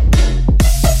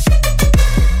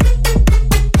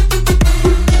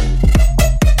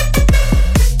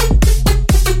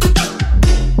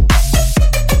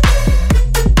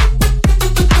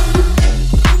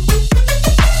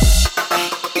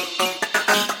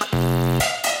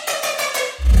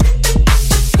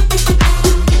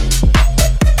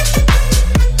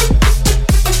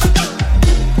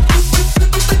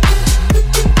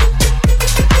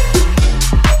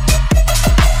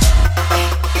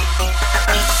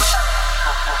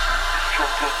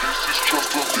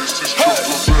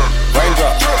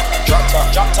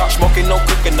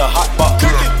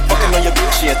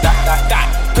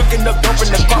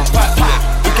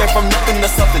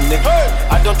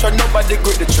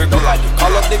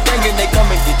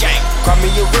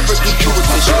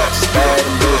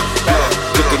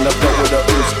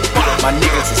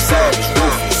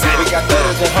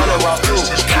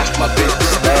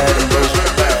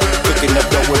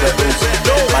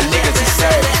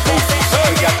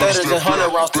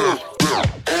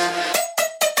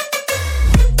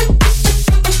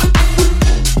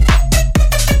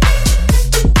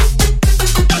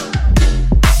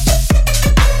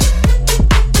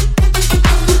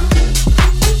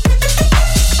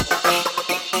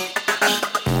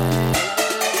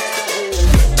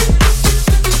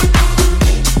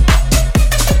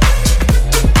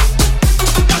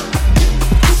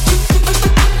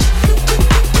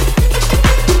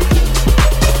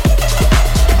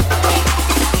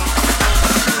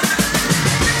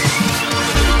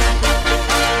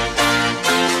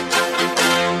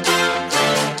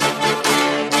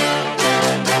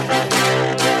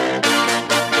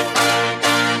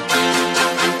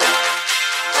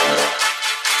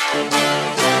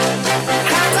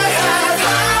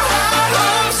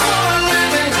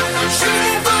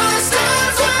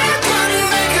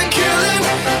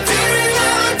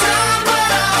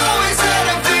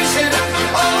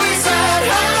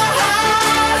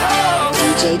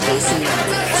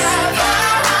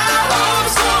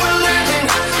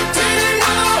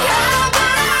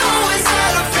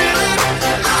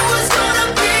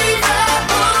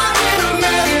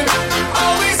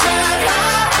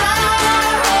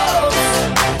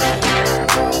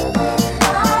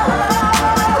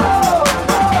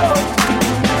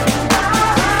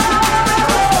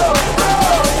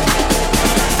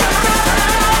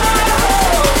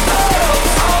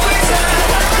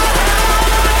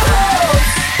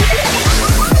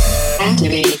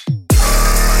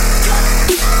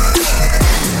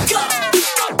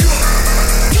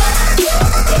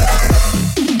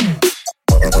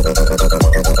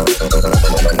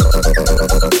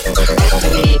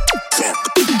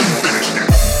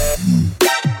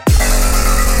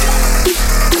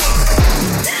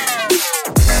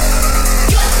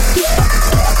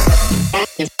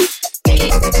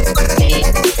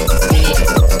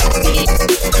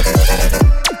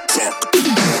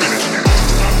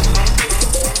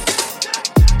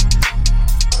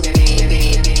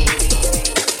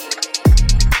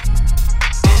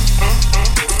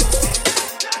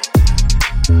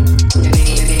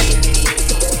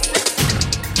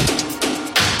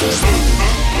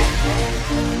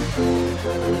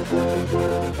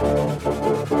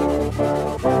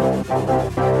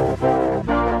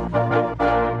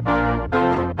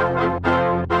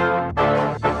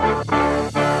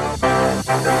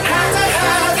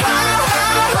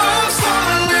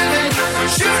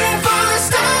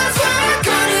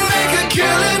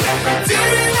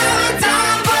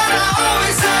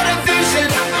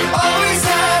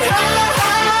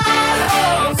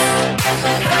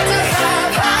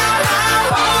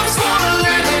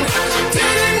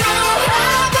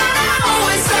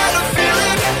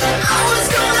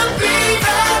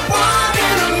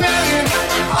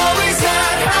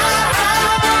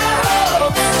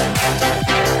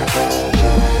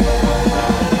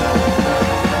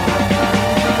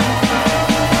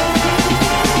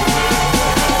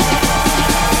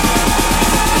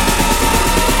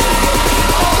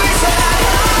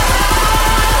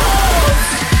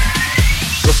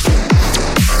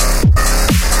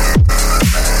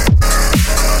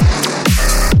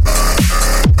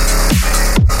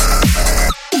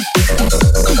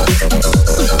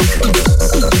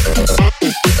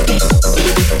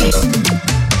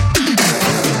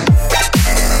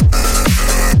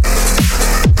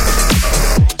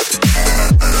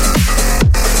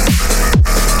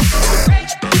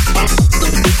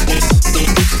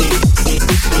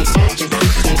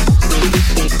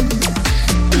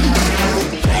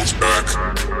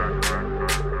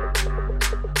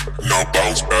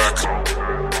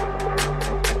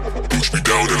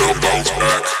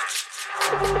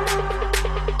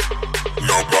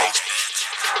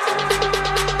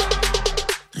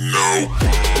 Push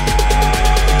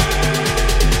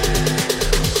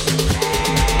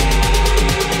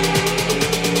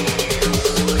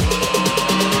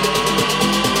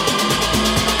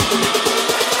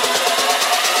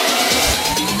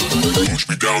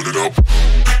me down and up.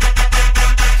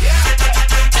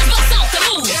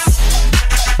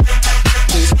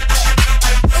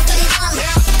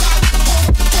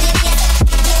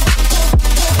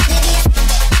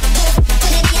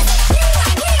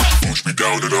 Push me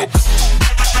down and up.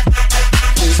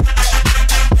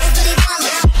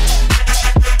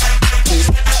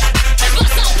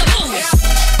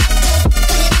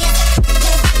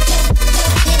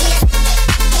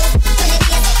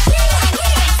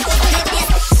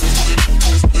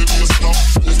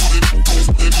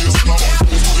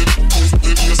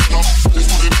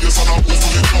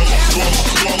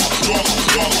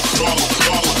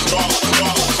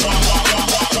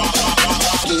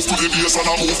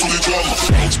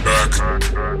 Bounce back.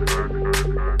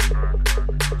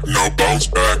 Now bounce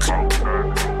back.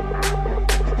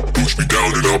 Push me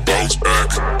down and up, bounce back.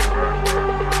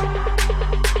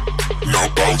 Now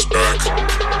bounce back.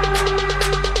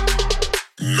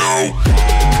 Now.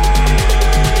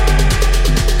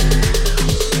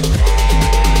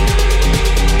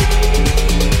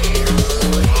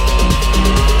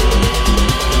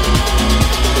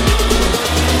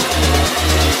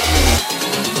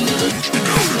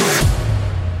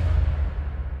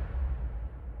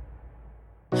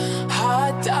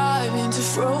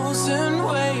 Frozen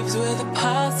waves where the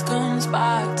past comes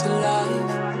back to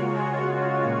life.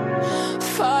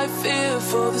 Fight fear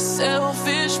for the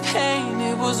selfish pain,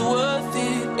 it was worth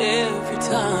it every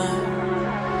time.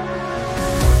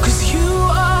 'Cause you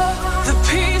are the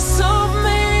piece of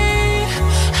me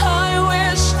I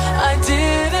wish I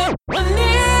didn't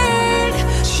need.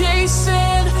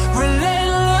 Chasing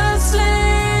relentlessly,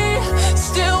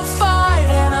 still fight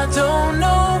and I don't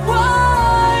know why.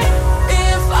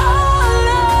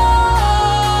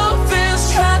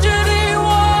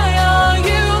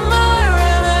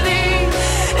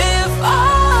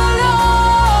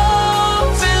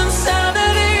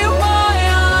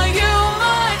 Are you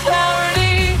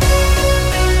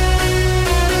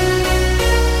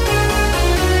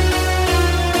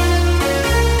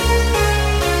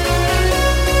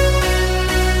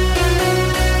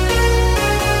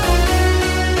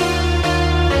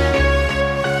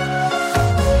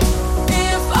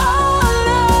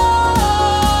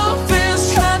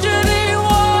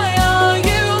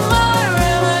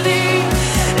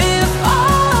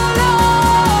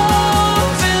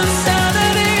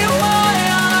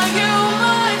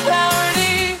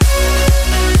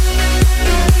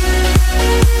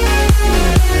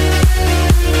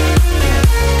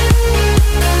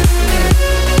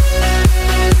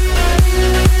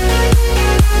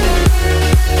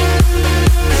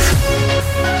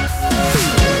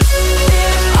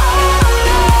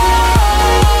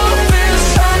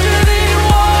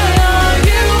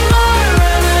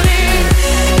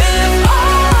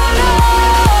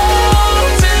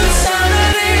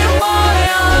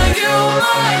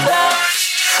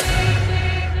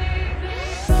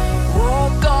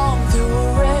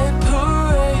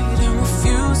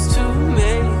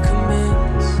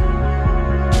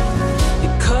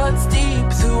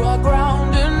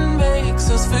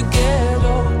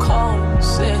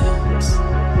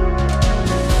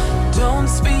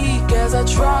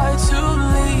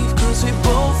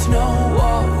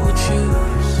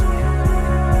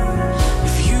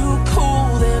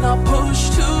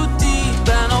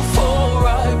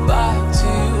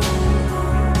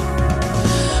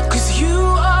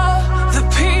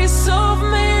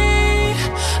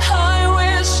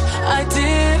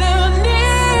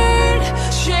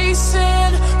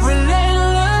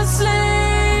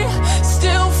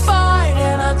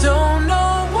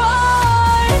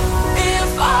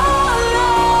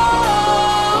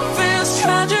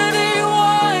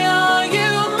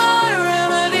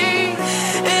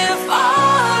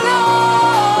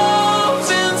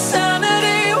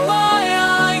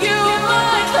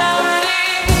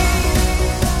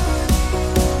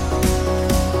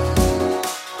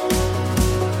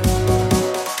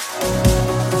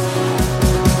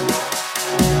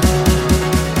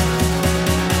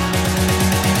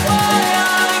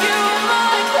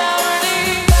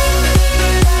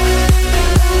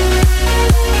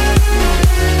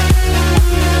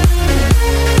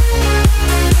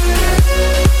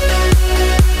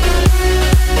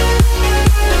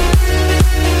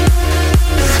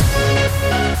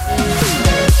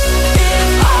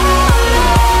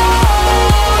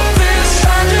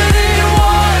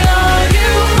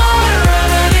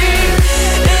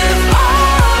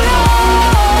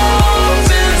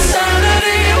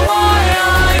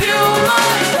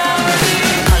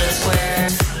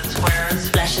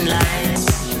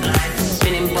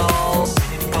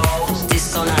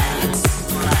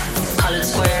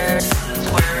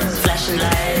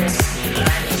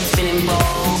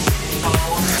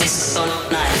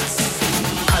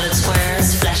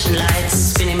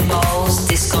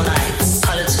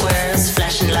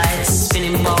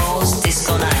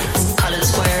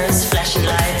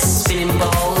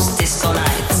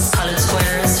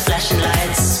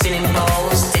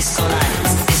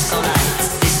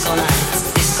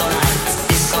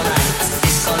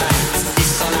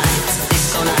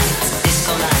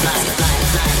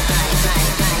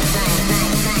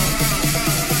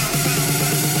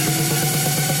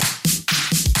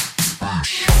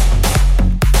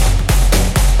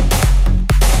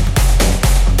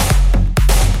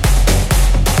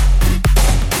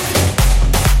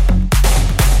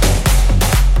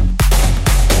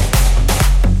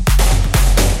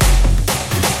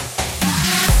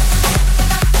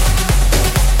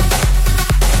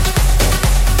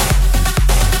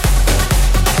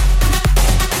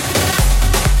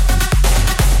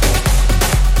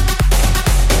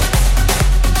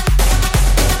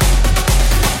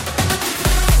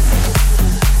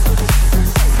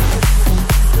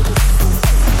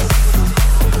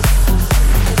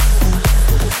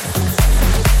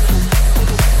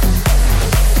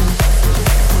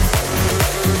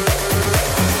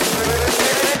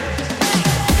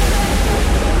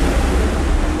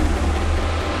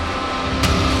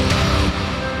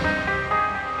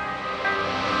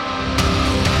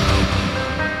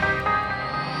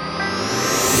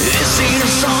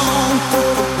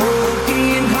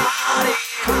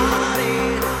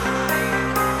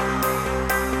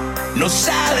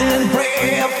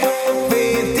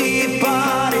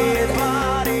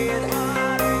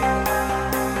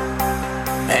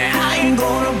ain't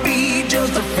gonna be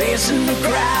just a face in the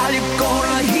crowd. You're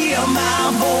gonna hear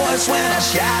my voice when I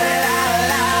shout it out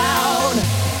loud.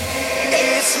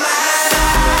 It's my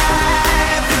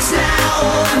life, it's now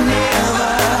or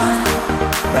never.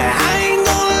 But I ain't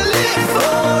gonna live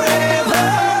forever.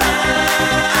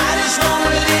 I just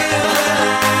wanna live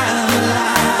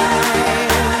life.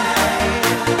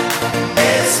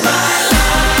 It's my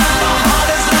life, my heart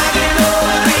is like an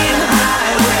open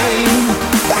highway.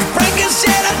 Like Frankie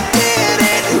said, I did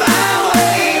it my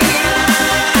way.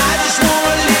 I just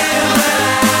wanna live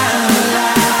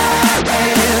life.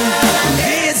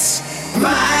 It's my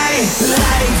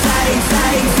life, life,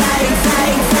 life, life,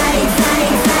 life, life.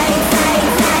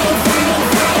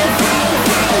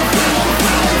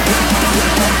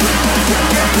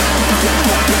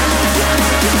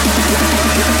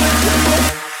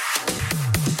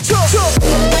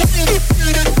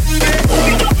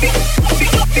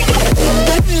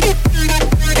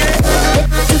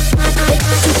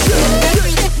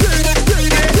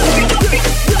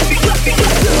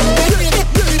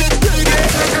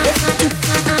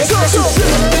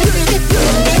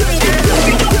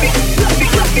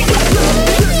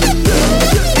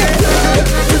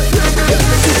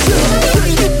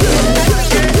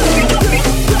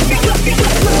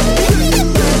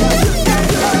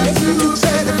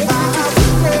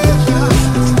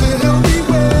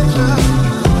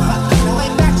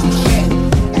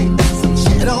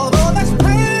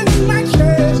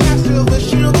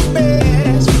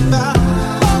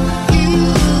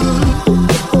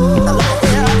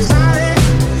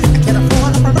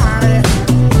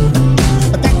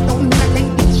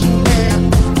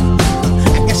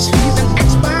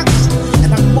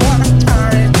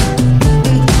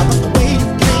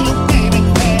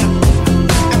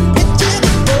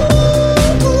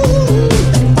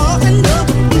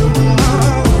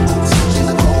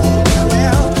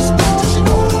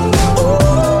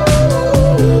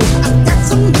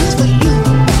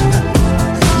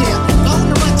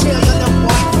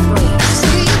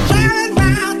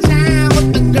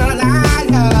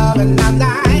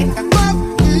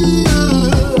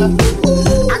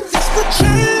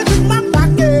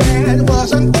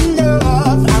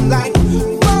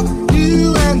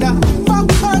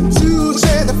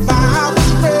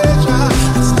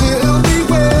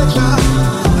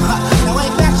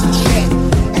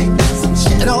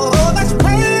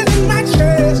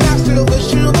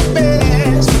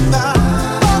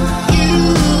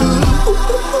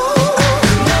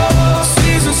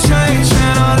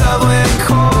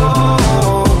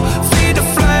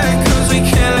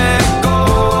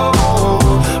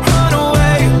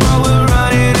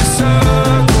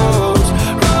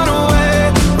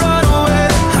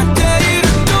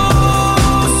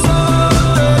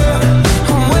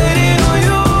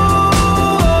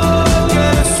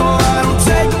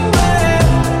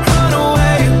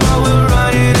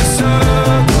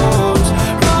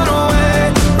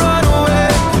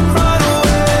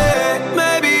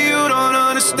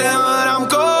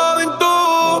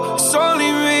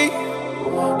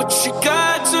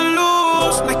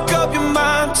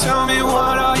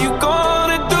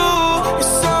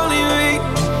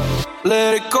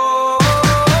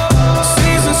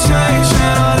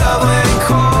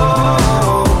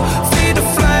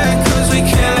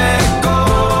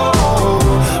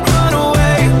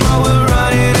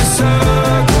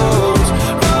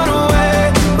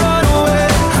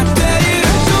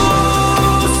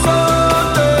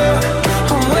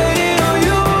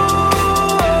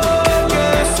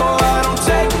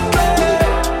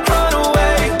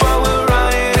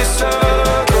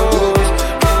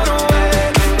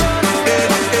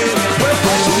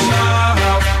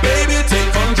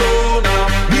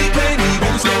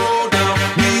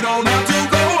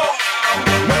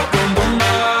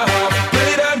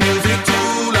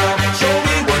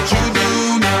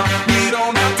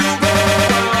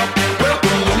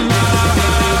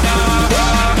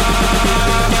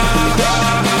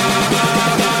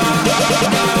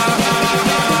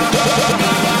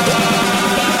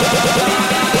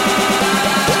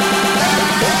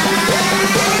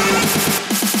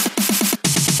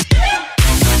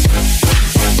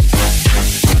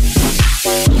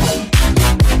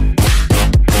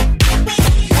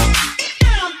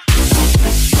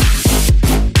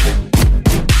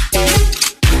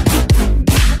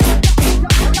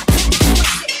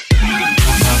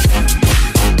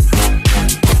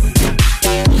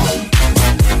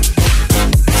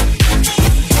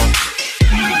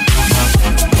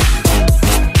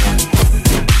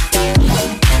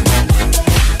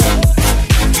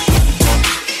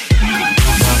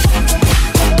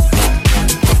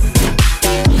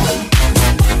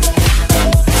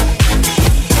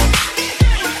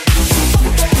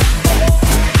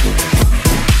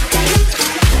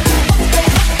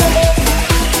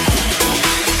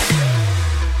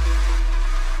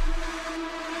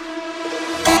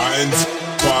 1,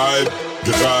 2,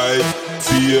 3,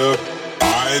 4.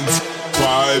 1,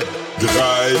 2,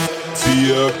 3,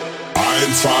 4.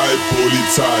 1, 2,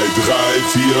 Polizei, 3,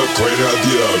 4,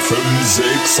 Grenadier, 5,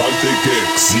 6, Anti-Gag,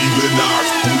 7,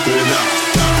 8, gute Nacht,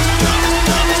 Nacht, Nacht,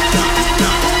 Nacht, Nacht,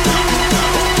 Nacht,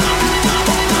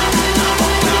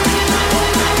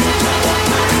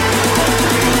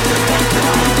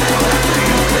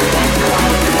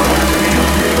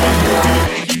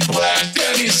 Black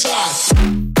Daddy Sauce.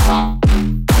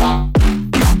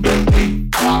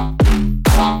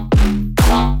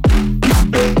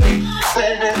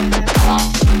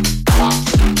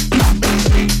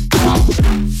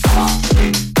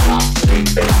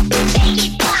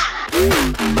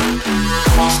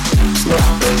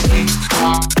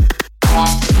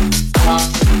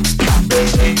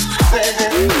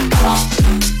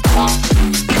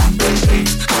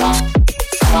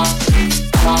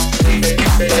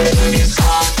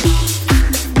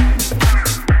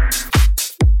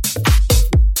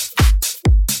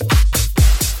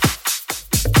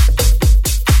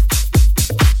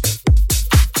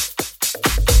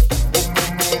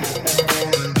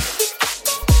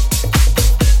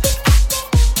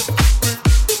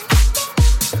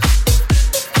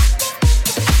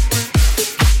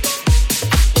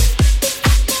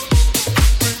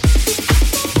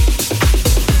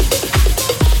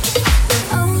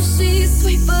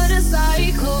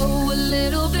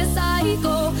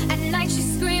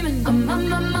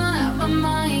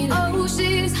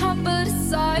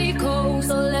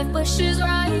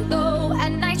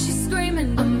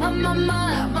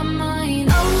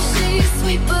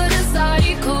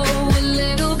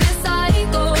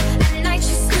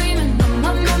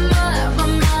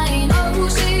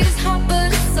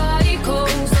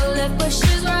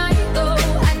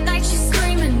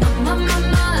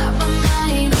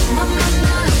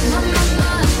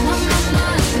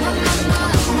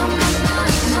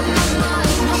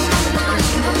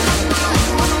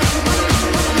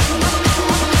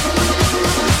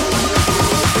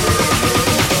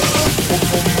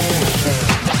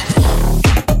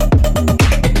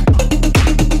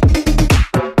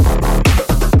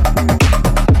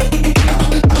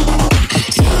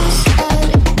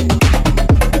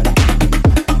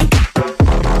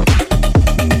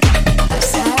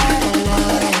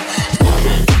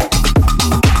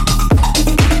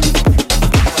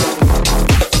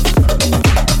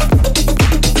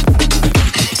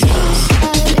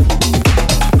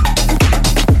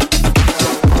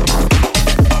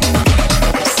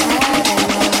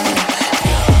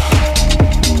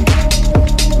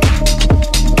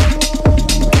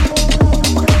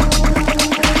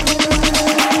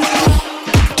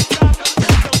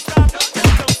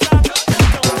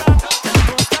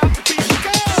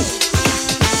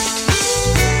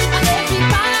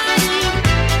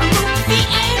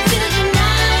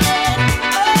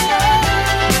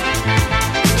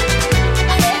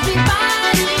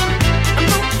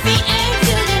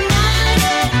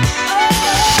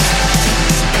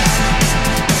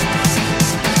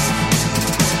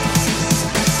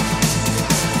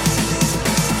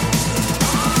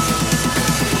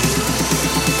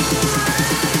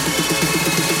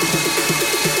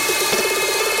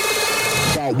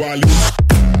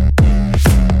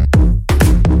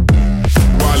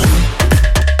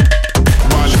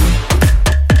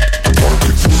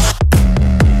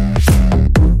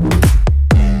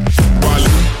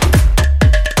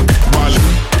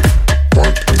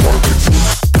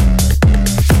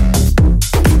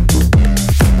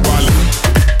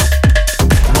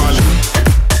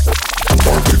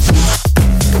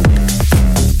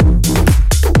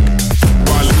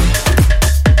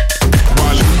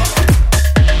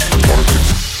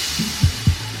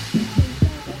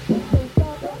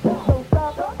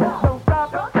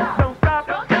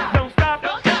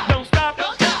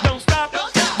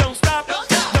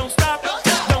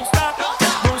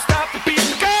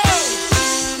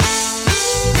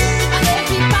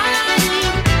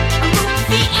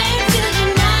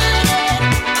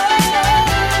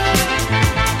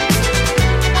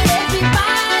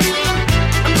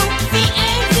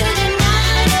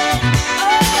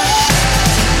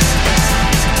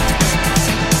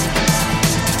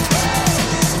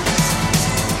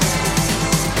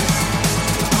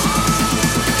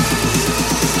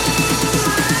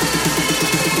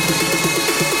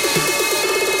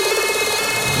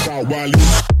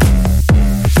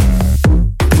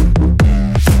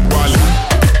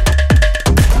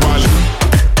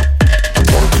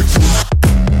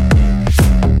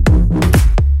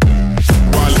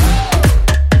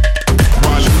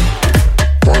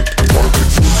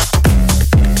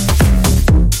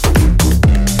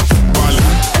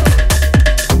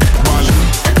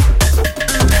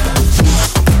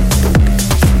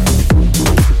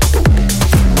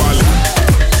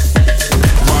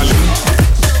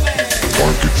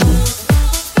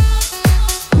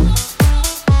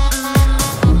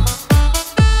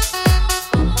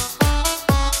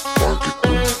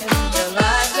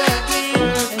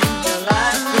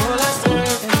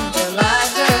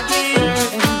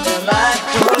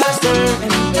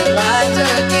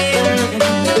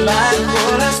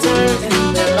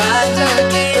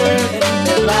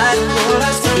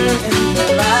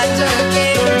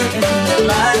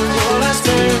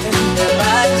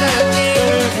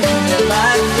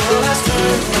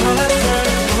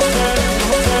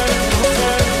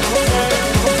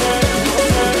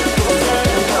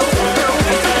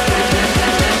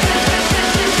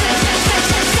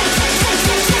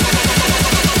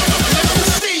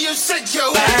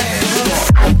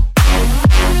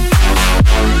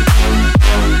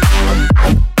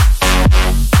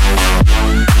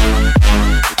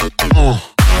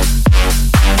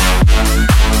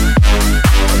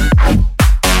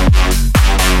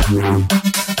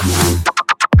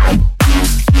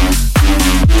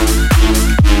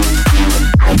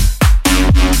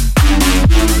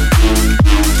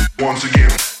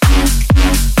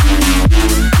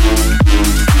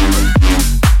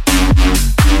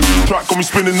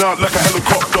 spinning out like a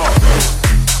helicopter.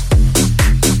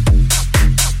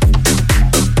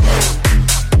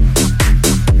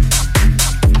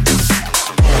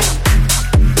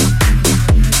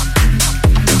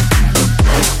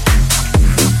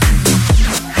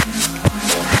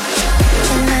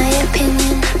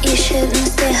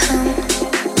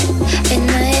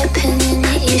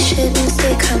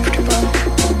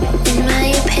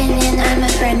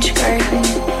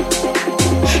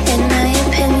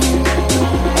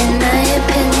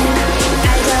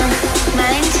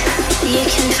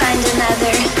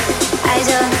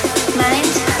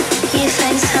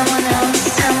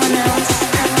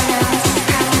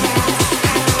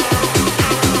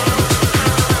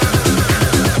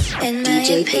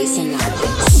 DJ Basin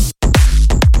Knowledge.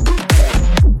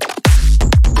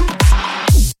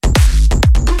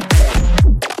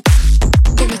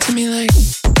 Give it to me like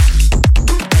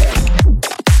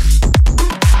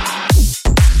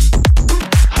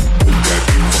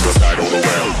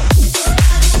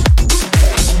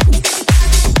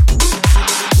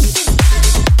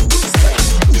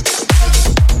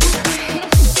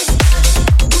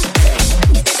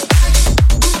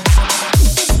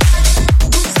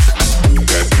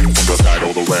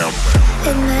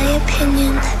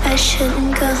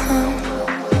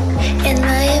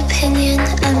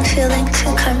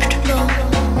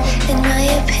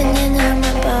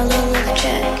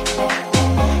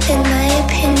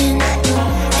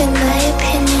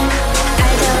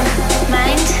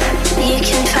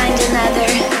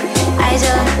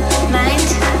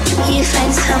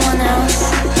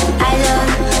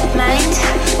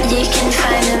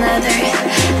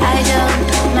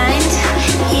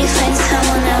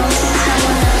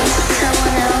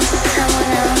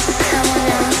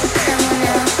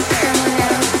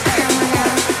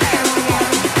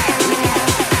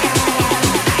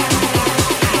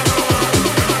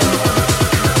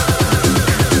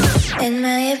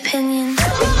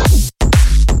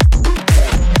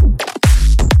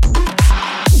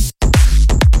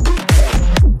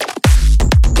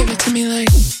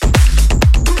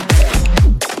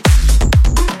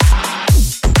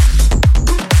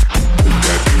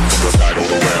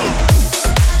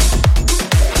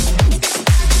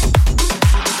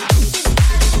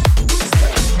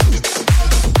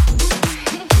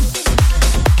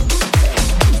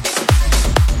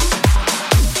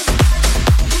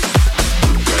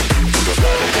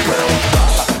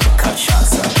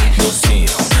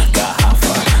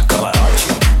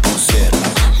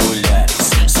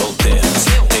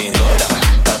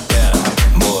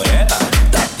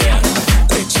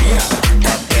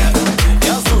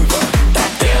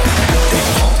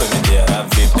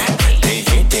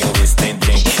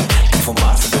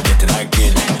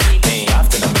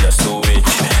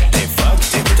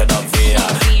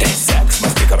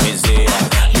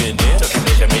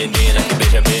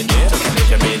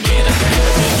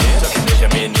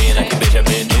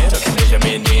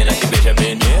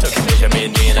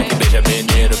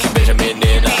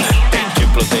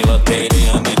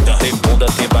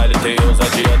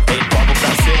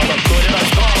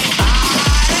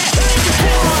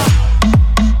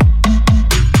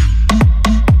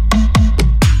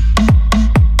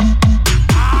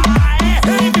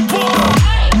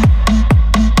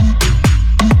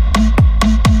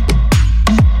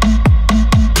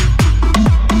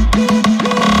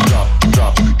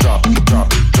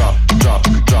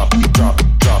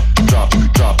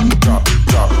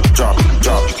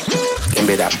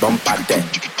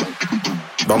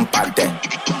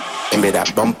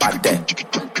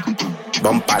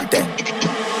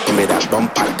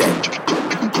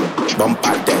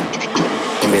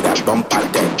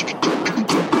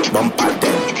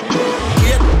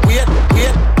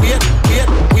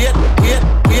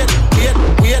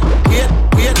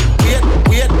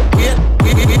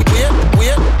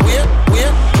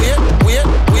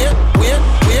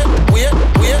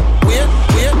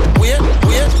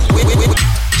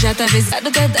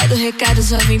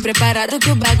só vim preparado que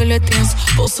o bagulho é tenso.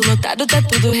 Bolso lotado, tá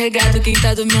tudo regado. Quem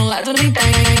tá do meu lado nem tá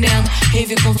entendendo.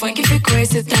 Rave com funk ficou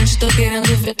excitante. Tô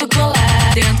querendo ver tu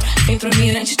colar dentro. Vem pro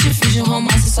mirante, te fiz de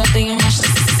romance. Só tem uma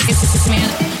chance.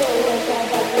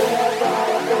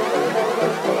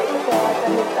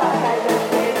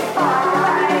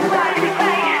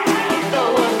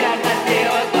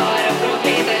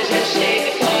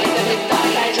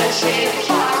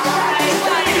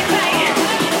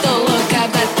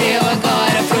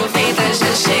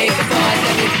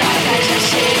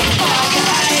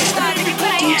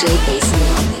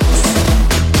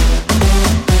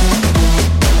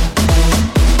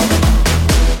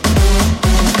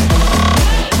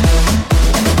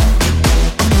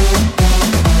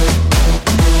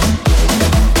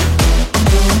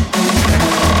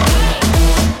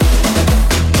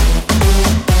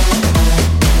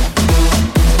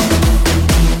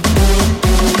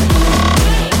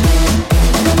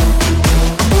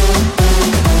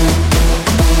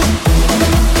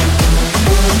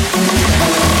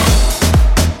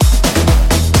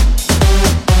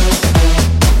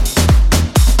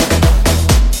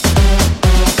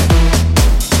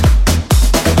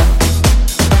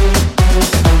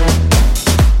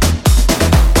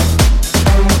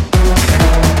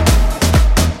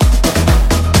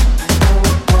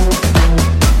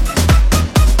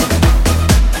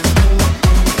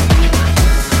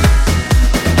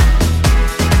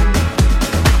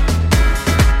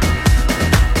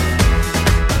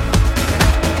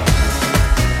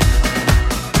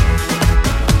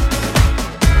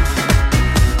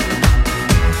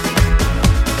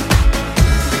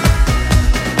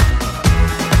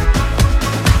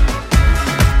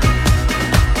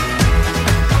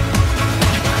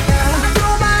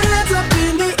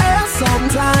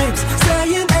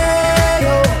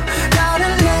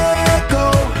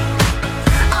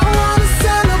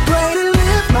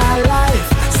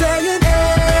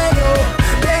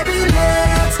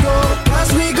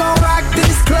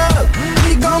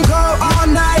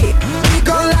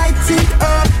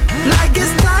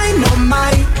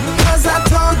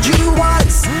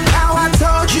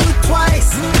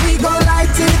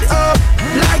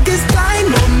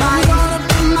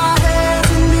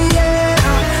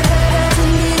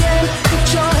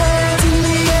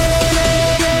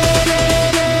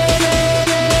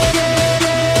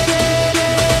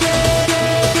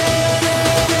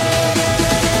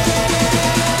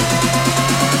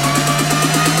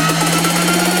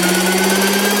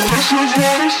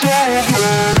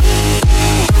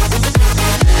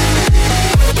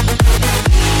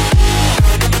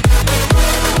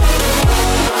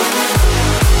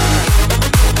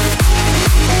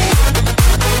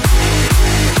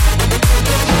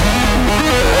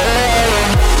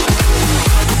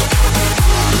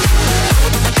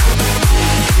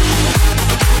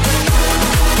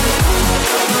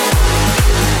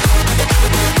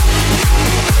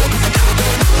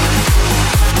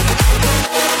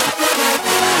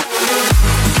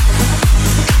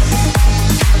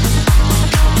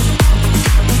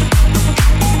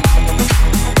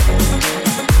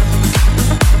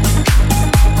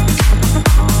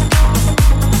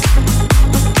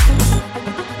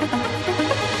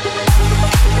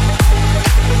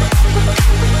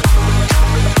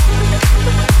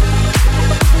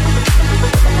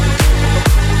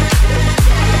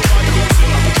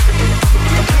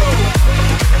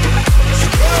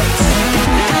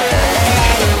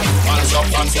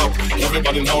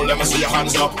 Everybody know, let me see your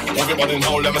hands up. Everybody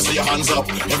know, let me see your hands up.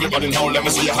 Everybody know, let me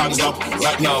see your hands up.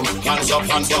 Right now, hands up,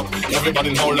 hands up.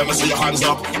 Everybody know, let me see your hands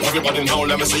up. Everybody know,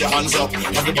 let me see your hands up.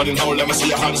 Everybody know, let me see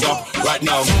your hands up. Right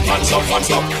now, hands up, hands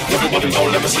up. Everybody know,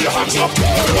 let me see your hands up.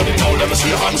 Everybody know, let me see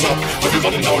your hands up.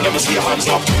 Everybody know, let me see your hands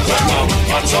up. Right now,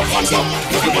 hands up, hands up.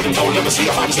 Everybody know, let me see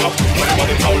your hands up.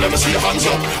 Everybody know, let me see your hands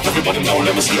up. Everybody know,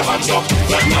 let me see your hands up.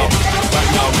 Right now,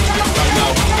 right now, right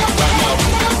now, right now,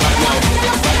 right now,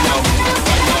 right now, right now,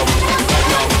 right now, right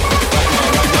now.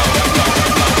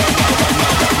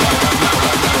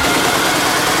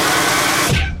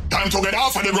 Time to get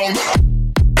off of the ground.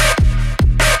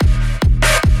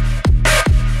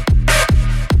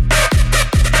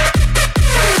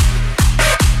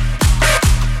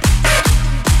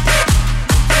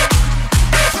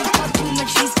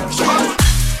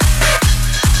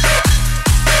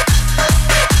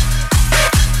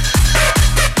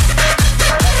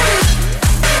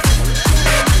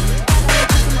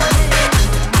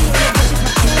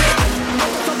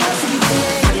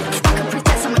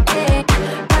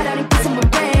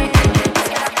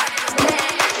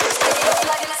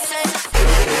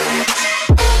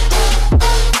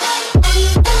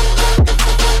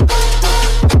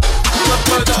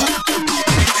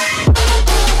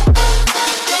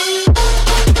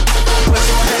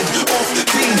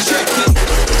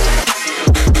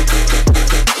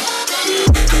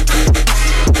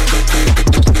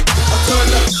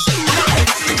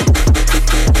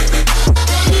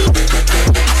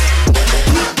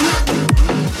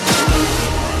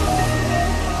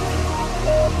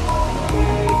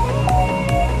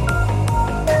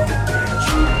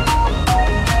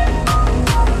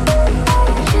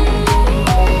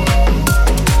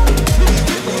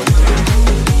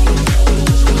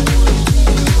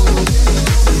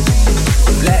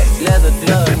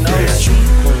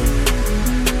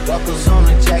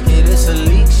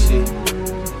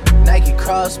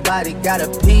 Body got a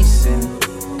piece in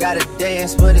it. Gotta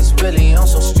dance, but it's really on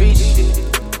some street shit.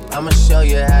 I'ma show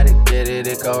you how to get it.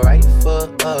 It go right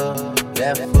foot up,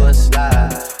 left foot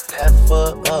slide, left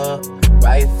foot up,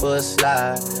 right foot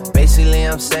slide. Basically,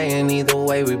 I'm saying either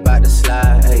way we bout to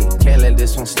slide. Hey, can't let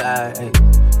this one slide. Hey,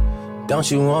 don't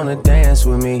you wanna dance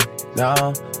with me?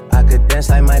 No, I could dance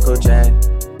like Michael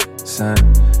Jackson.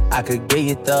 I could get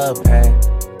you the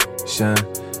passion.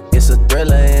 It's a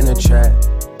thriller in a track.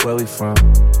 Where we from?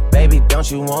 Baby, don't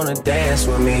you wanna dance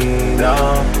with me? No,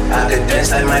 I could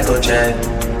dance like Michael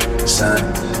Jackson.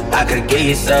 I could get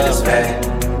you the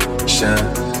passion.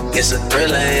 It's a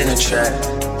thriller in a track.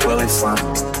 Where we from?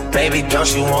 Baby, don't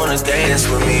you wanna dance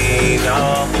with me?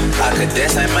 No, I could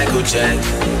dance like Michael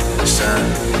Jackson.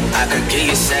 I could get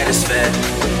you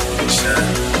satisfaction.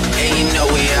 And you know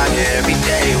we out here every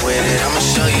day with it. I'ma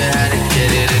show you how to get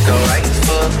it. It go right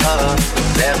foot up,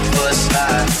 left foot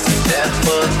slide, left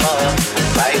foot up,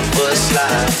 right foot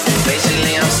slide.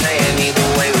 Basically, I'm saying either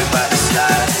way we bout to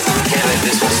slide. Can't let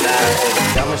this one slide.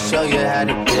 I'ma show you how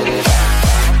to get it.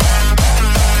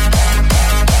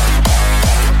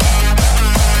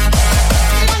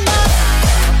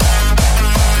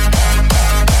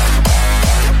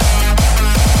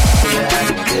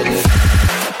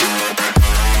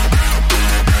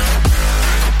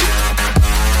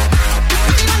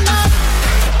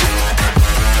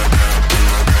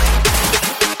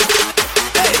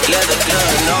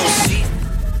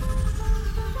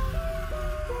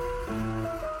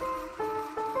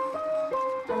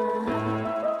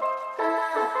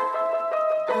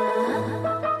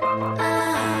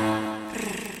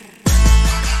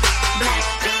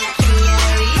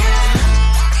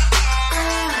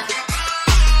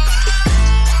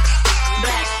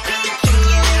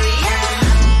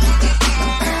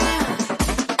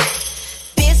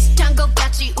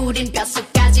 우린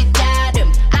뼛속까지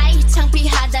다름 아이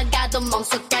창피하다가도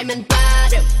멍석 깔면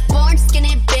발음 Born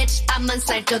skinny bitch 앞만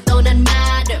살쪄도 난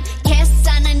마름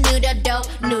계산은 느려도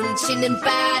눈치는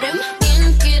빠름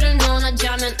인기를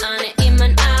논하자면 안에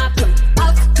입만 아픔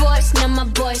Out boys 난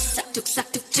my boys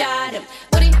싹둑싹둑 자름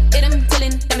우리 이름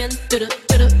들린다면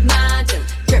뚜루뚜루 맞음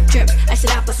Drip drip I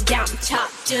said I bust it down top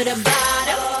to the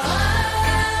bottom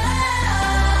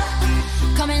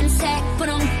검은색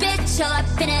분홍빛 all up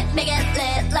in it make it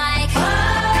lit like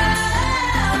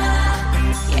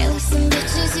Yeah we some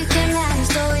bitches you can ride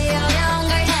so we all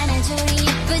younger and 우리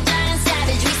예쁘장한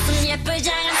savage we some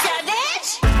예쁘장한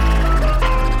savage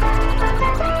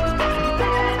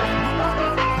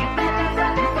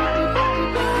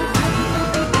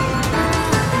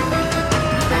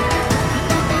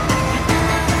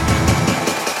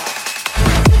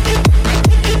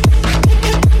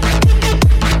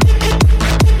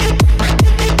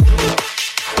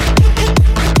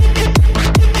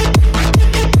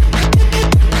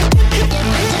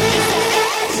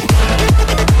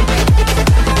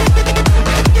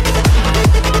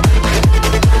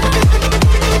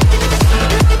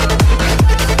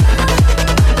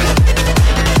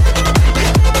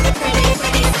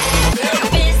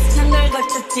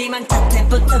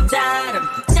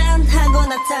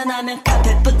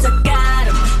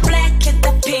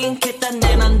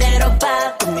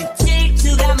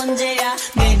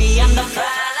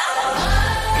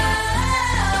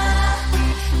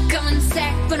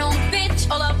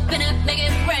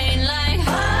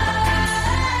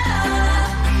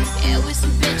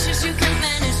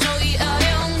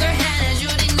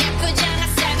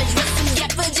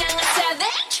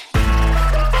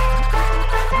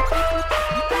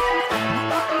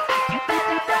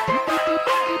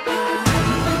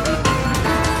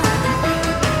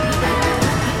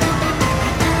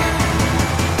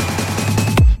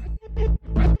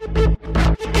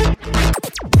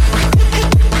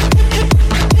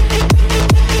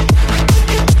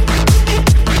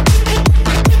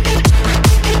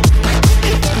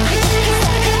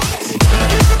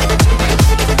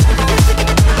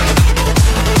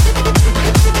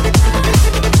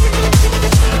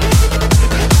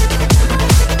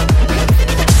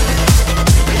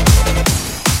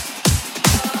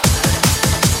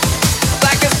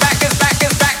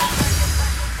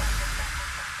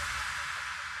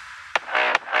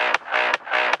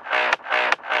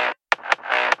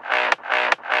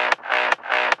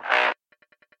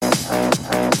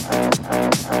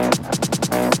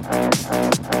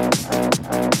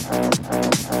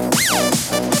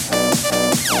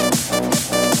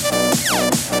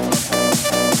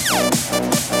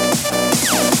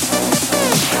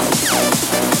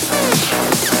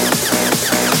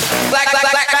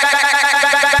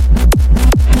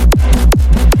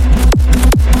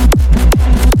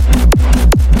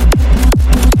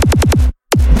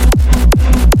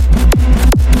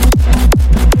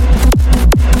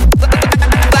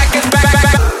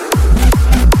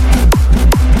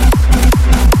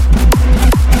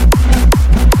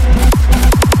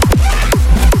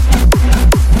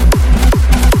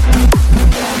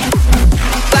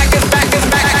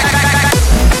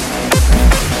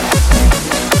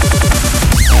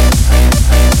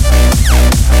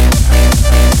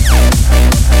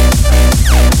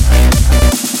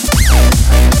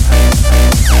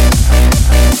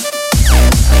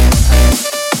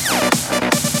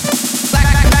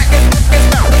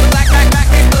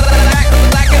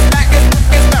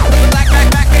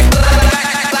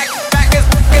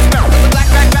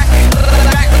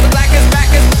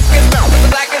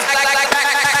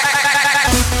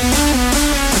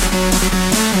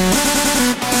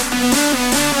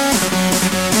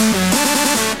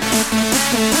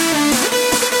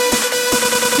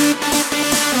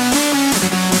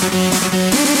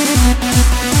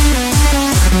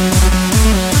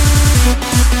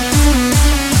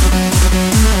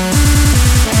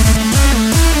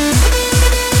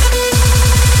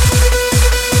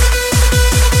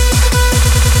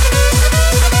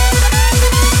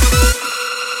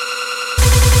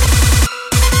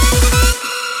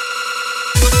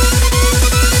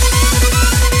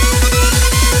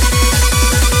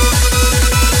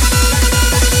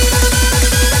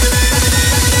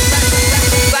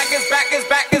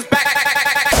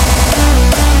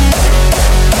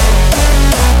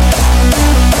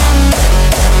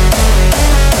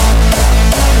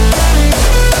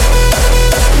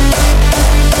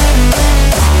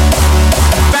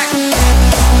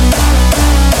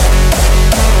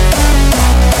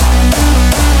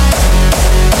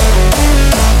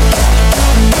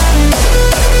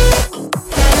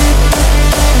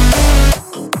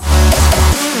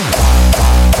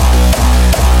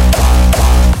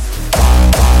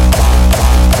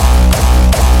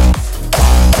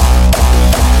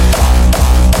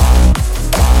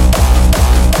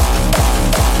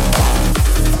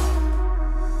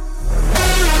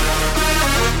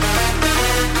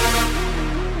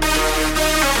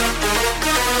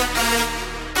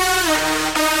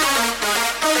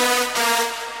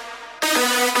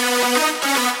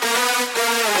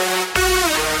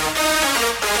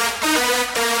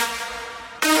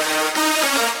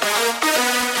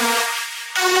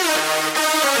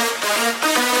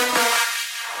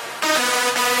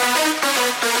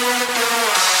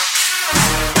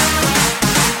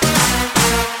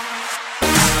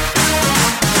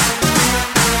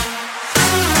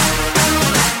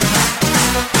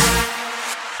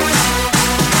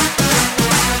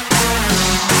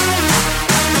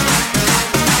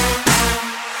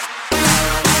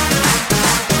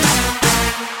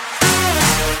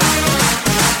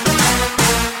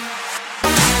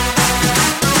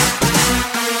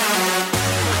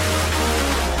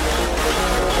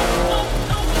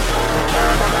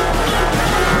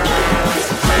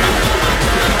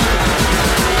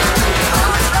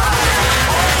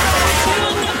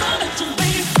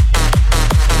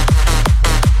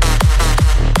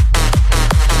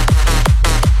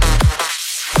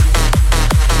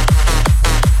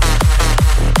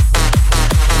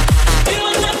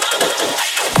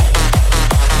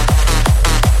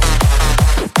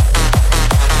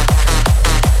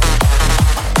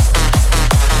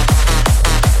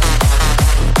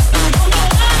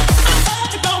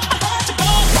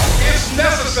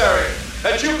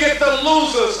that you get the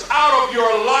losers out of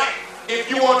your life if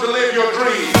you want to live your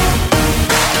dream.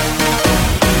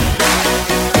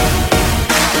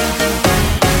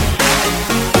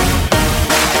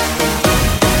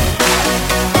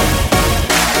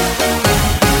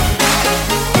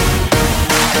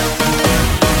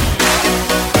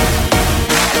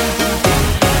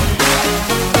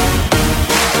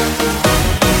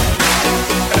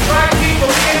 Attract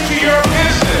people into your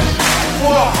business who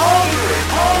are hungry.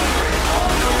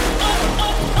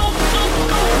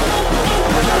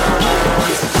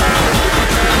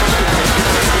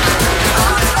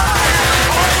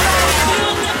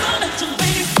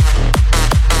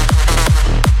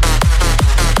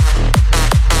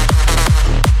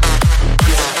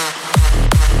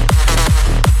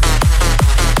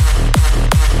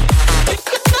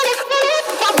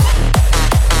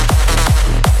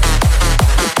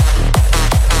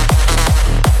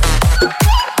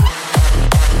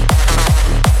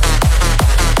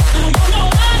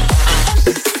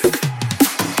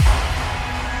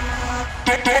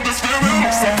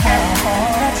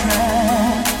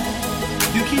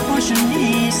 You keep pushing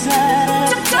me aside.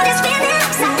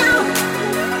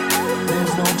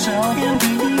 There's no talking to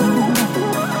you.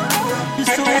 You're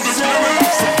so sad.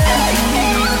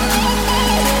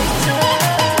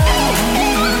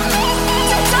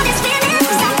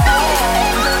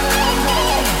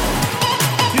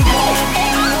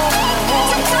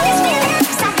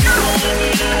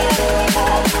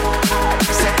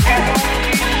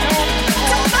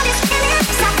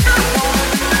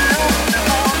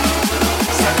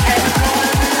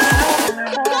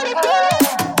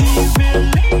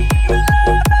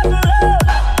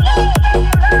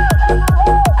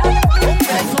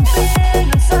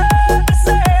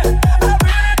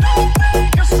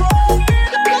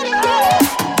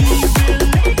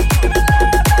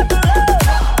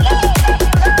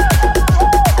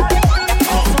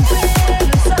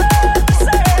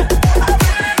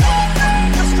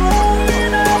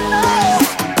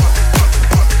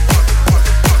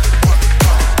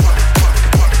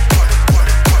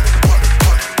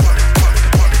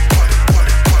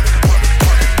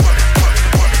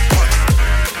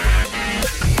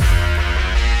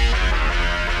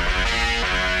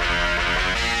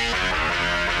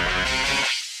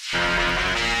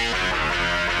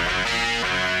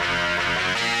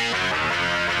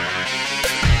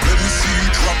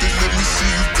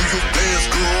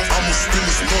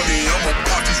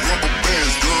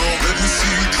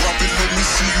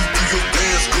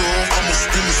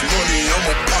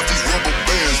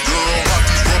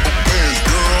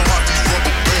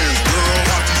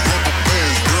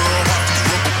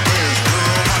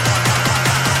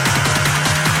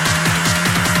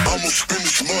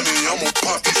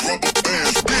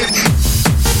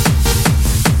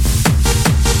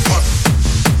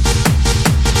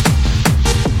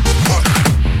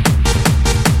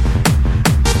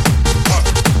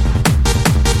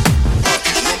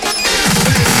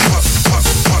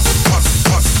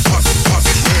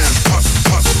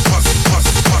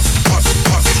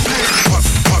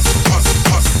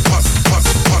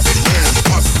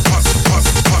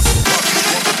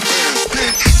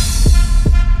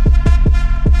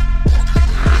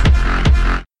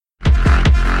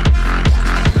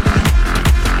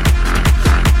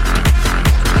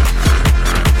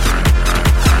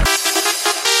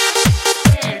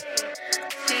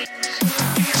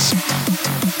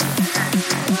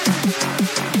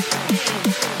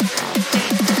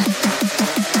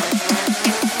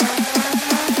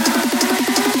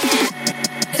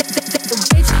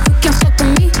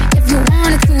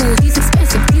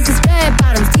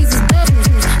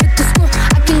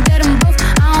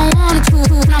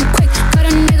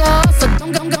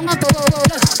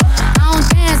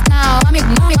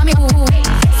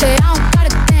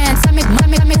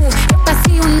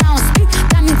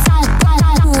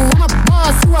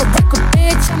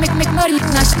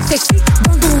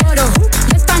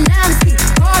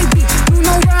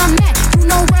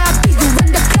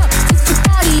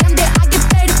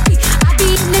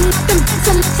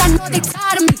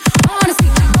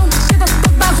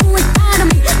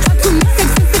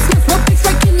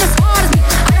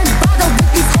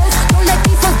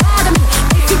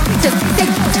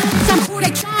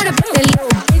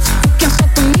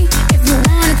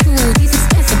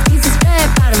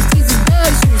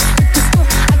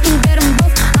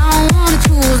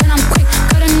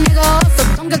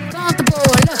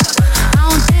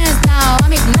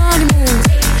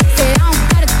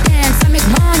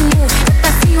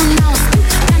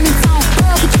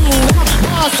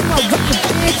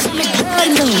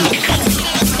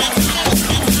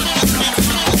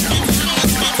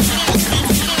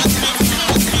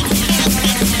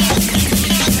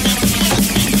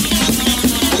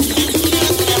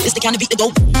 kind of beat that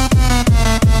go.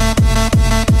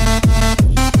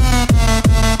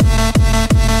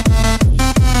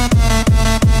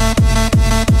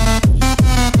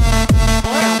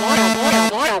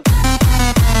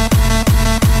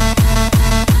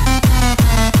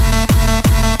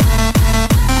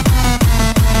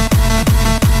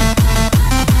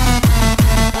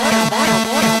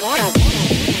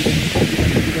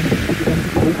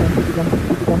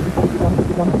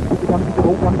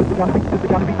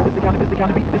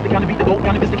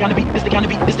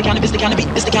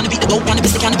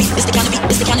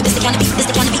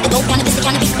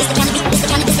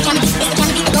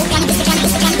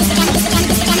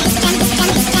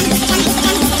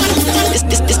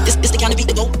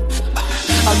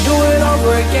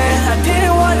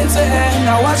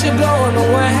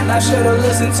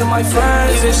 To my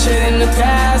friends, leave this shit in the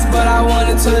past, but I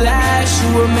wanted to last.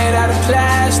 You were made out of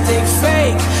plastic,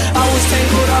 fake. I was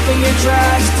tangled up in your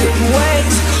drastic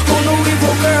ways. Who knew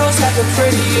evil girls had the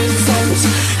prettiest face?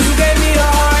 You gave me a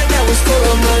heart that was full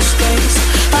of mistakes.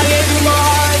 I gave you my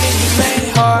heart and you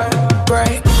made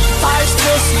heartbreak. I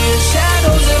still see your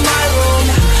shadows in my room.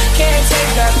 Can't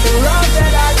take back the love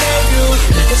that I gave you.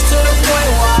 It's to the point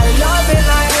where I love and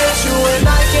I hate you, and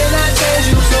I cannot change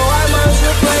you, so I must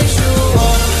replace you.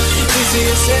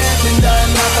 Easier said than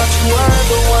done. I thought you were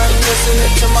the one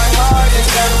listening to my heart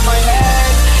instead of my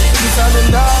head. You found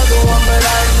another one, but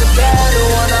I'm the better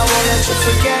one. I won't let you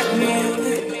forget me.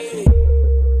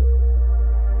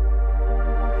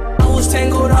 I was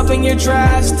tangled up in your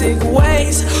drastic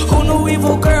ways. Who knew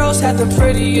evil girls had the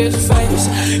prettiest face?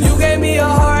 You gave me a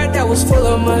heart that was full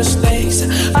of mistakes.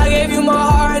 I gave you my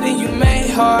heart and you made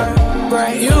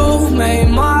heartbreak. You made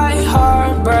my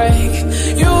heart break.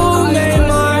 You made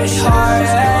my heart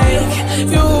ache.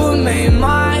 You made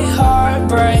my heart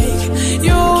break.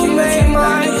 You made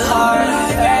my heart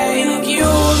ache. You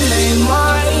made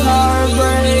my heart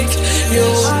break. You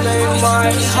made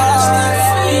my heart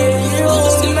ache. You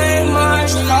made my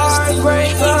heart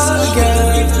break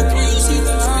again.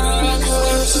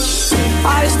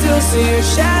 I still see your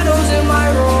shadows in my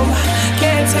room.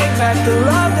 Can't take back the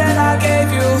love that I gave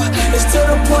you. It's to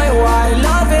the point where I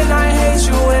love and I hate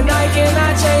you, and I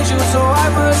cannot change you, so I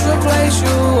must replace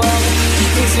you.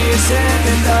 Easier said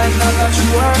than done. I thought you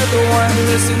were the one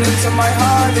listening to my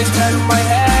heart instead of my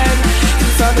head. You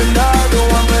found another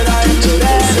one, but I am the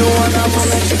better one. I won't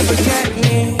let you forget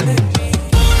me.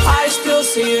 I still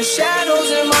see your shadows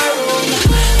in my room.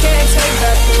 Can't take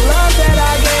back the love that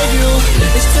I gave you.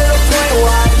 It's to the point where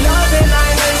I love and I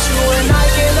hate you, and I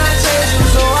cannot change you,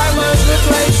 so I must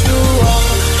replace you.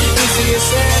 Easier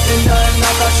said than done.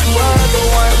 I thought you were the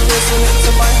one listening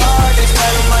to my heart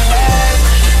instead of my head.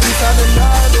 You found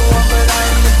another one, but I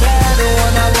am the better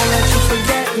one. I won't let you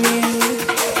forget me.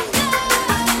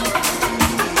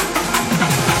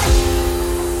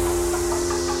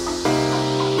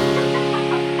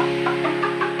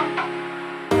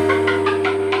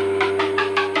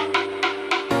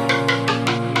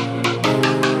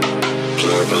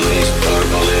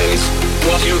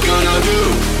 What you gonna do?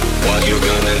 What you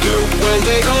gonna do when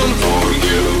they come for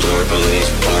you?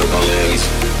 Police.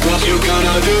 What you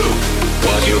gonna do?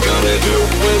 What you gonna do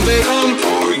when they come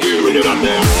for you? Bring it up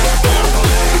now.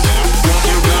 What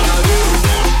you gonna do?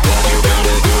 What you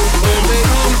gonna do when they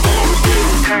come for you?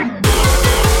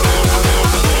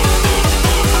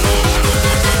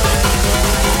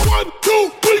 1,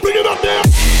 2, 3, bring it up now.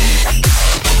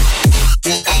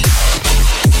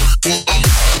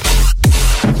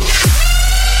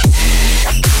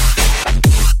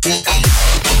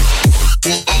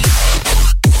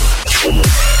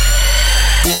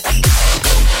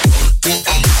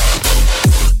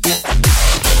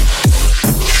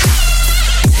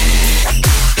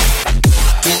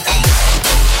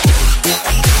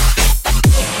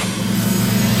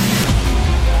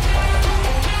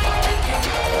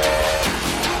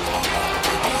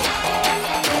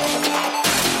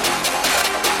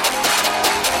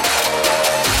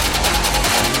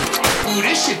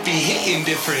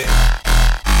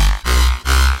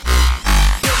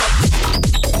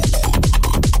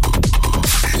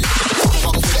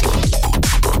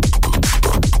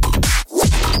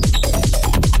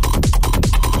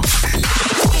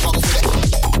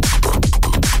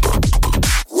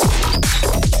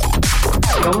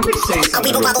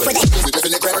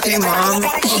 Hey mom,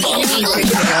 can you pick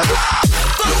it up?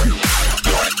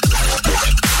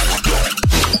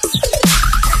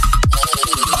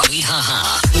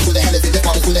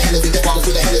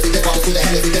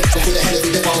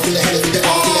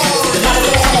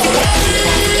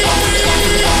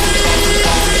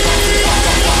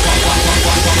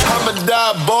 I'm a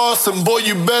die boss, bustin', boy,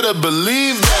 you better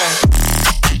believe that.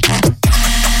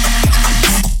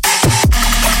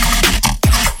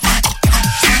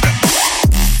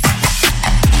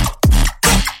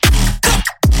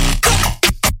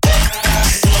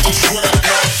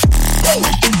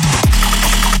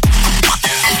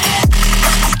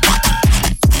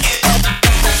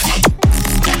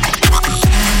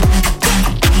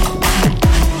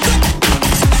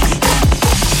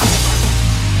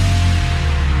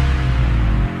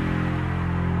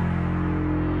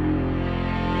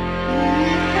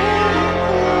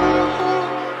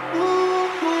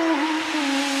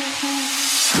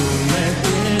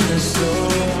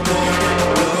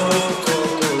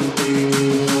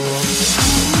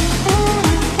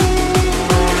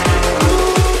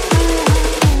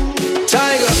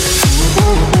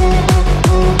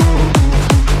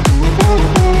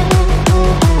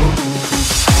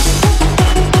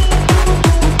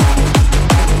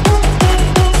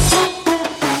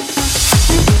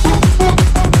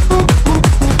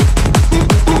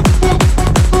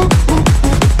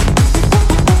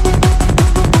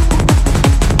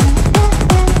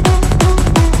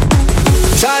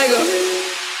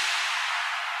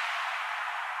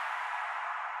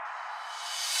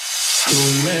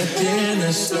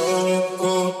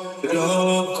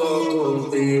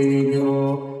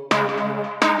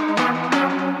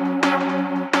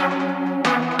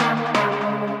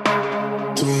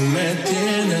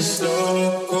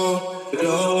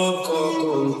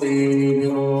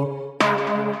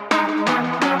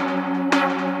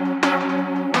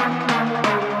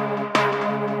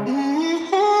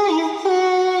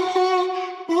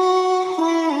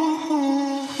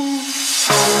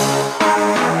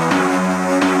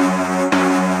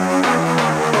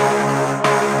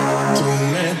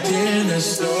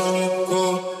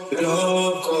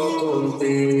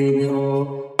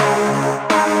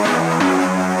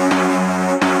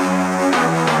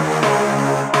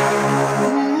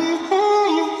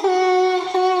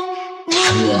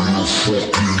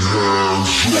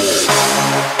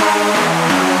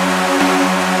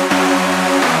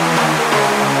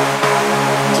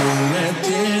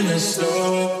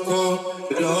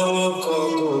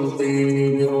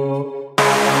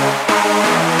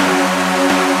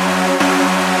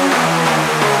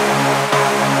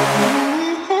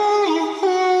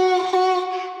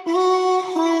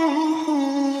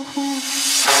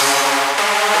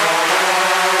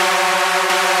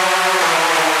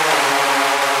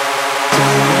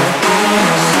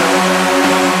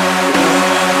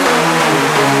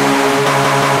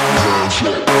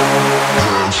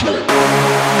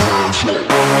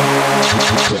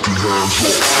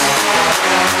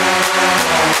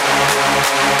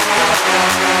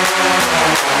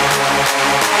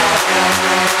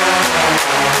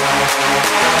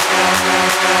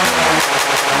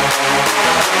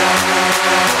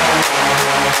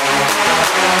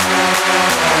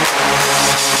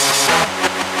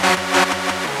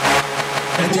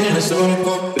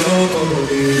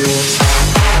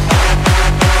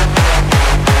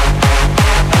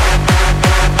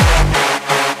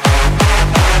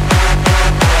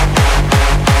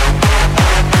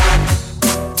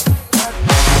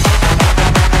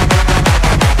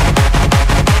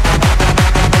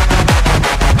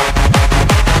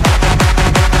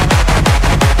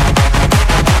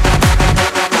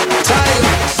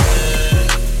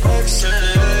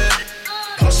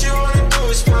 All she wanna do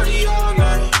is party all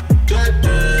night.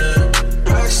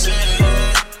 Roxanne.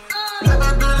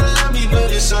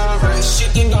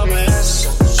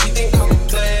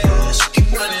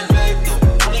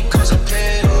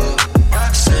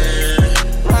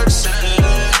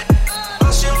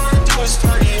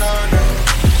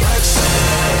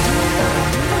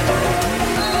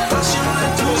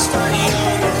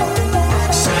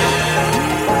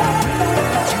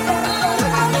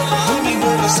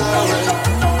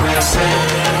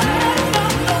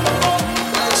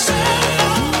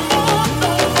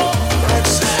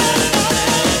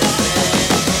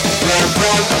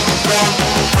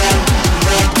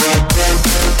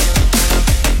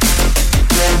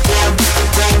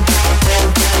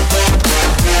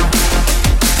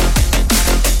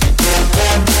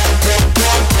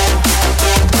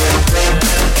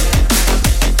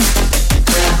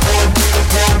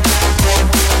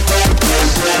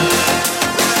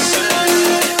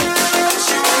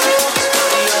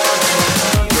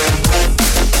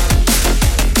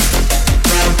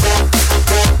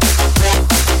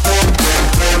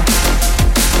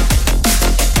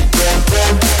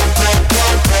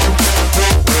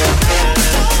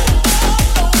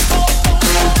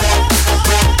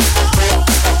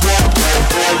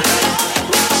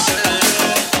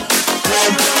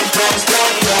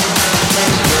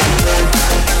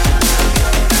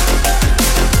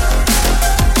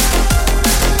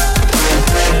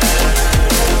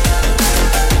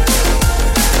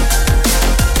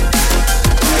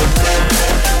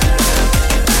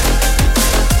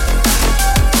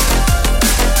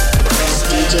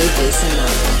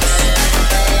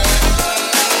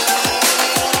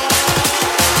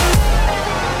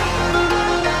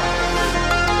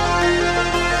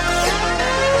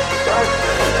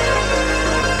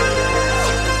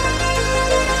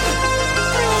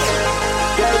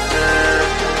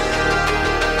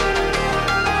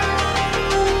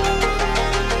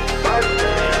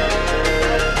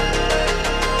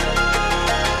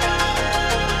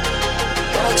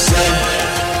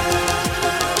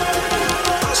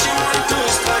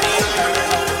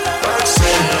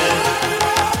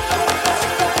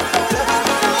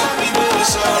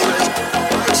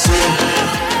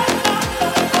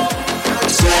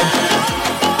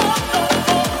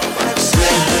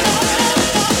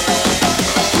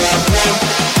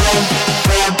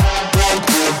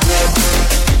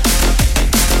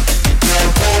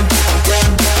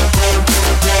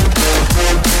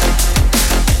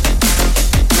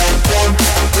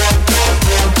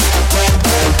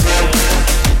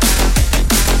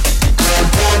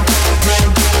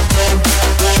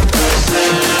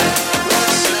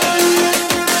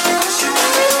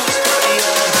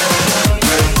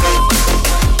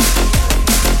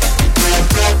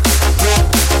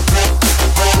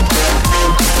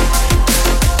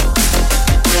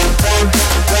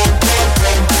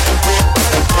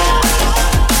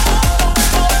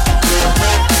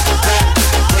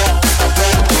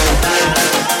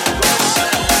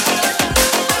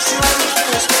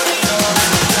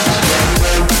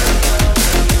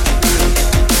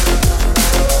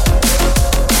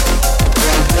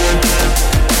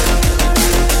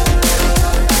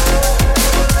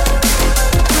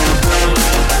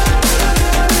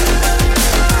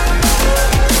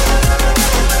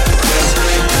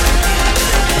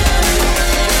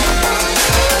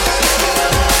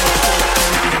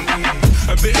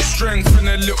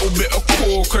 little bit of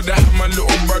core, could I have my little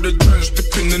brother drenched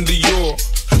dipping in the York?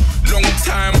 Long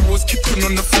time I was kipping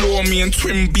on the floor. Me and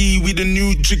Twin B, we the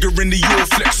new jigger in the York.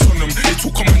 Flex on them, they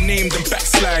talk on my name, then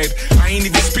backslide. I ain't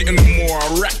even spitting no more,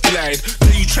 I rap glide.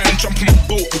 Then you try and jump on my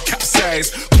boat with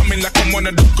capsize. Coming like I'm one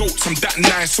of the goats, I'm that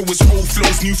nice. So it's old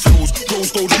flows, new flows,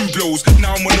 rose gold, new blows.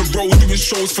 Now I'm on the road doing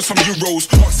shows for some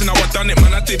euros. Asking how I done it,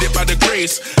 man, I did it by the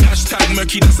grace. Hashtag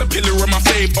murky, that's a pillar of my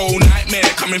fave. Oh, nightmare,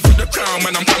 coming for the crown,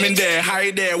 man, I'm coming there.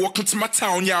 Hi there, welcome to my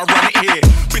town, yeah, I run it here.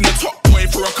 Been the top boy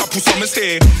for a couple summers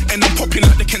here. And I'm popping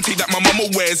like the Kente that my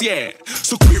mama wears, yeah.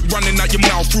 So quit running out your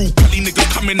mouth, rude Cali niggas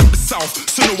coming up the south.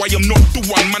 So no, I am not the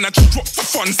one, man, I just dropped for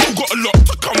fun. Still got a lot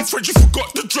to come, Fred, you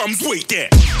forgot the drums, wait there.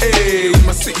 Hey,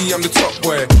 my city, I'm the top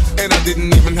boy. And I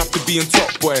didn't even have to be on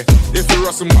top boy. If you're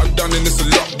awesome, what I've done, then it's a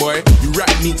lot, boy. You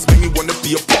rap needs make me wanna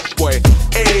be a pop boy.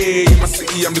 Hey, my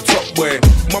city, I'm the top boy.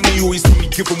 Mommy always told me,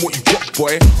 give them what you got,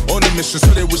 boy. On a mission, so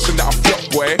they wishing that I flop,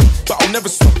 boy. But I'll never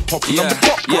stop popping, I'm the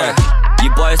pop boy. You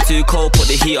boys too cold, put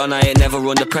the heat on, I ain't never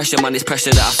under pressure, man, it's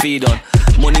pressure that I feed on.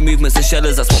 Money movements and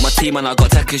shellers, that's what my team and I got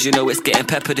techers, you know it's getting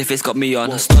peppered if it's got me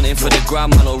on. Stunning for the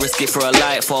gram, man, I'll risk it for a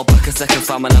light. Fall back a second,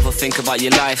 fam, and have a think about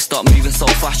your life. Stop moving so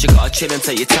fast, you gotta chill and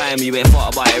take your time. You ain't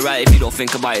thought about it right if you don't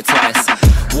think about it twice.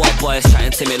 What boys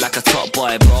chatting to me like a top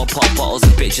boy, bro, pop bottles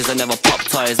and bitches, I never pop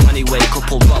toys. Anyway,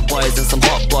 couple rock boys and some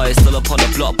hot boys, still up on the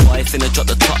block, boy, finna drop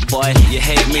the top, boy. You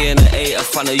hate me and I ain't a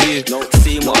fan of you.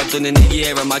 Seen what I've done in a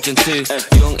year, imagine two.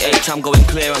 Young H, I'm going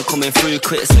clear, I'm coming through.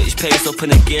 Quick switch pace up in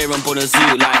the gear, I'm on a zoo.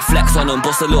 Like flex on them,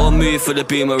 bust a little move for the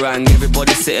boomerang.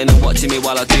 Everybody sitting and watching me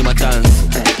while I do my dance.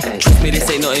 Trust me, this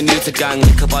ain't nothing new to gang.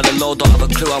 Lick about the load, don't have a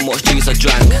clue how much juice I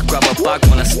drank. Grab a bag,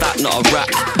 want a stack, not a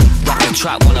rack. Rack a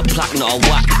track, want a plaque, not a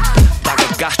whack. Bag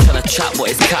of gas, tryna chat,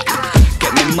 but it's cap.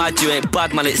 Get me mad, you ain't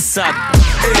bad, man, it's sad.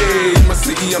 Hey, my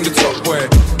city, I'm the top boy.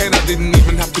 And I didn't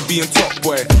even have to be on top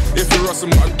boy. If you're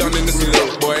awesome, what I've done, then it's a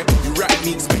lot, boy. You rap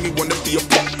needs make me wanna be a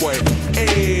pop boy.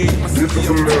 Hey, my city,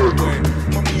 I'm the top boy.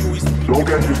 Don't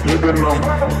catch you slipping now.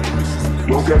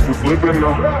 Don't catch you slipping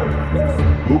now.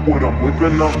 Look what I'm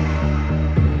whipping now.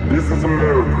 This is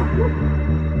America.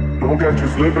 Don't catch you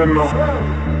slipping now.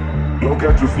 Don't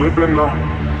catch you slipping now.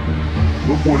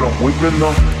 Look what I'm whipping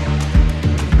now.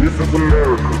 This is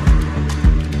America.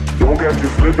 Don't catch you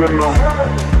slipping now.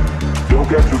 Don't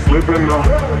catch you slipping now.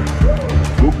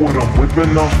 Look what I'm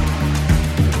whipping now.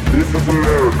 This is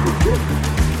America.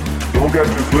 Don't catch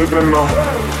you slipping now.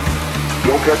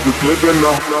 Don't catch you slipping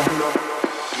now.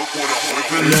 Look what I'm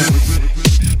whipping now.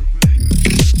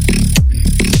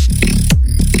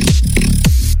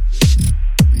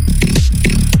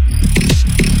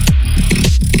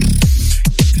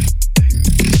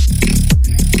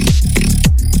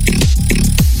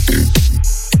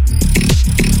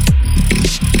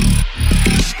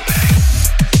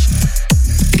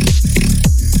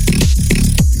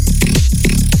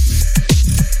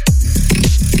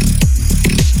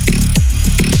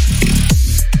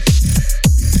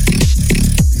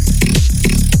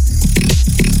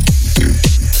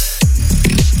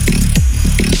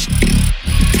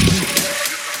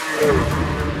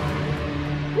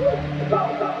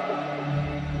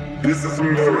 This is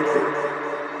America.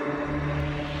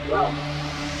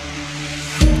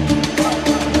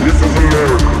 This is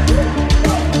America.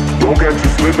 Don't catch you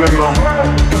slipping now.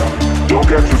 Don't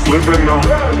catch you slipping now.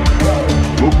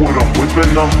 Look what I'm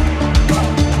whipping now.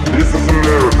 This is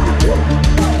America.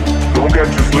 Don't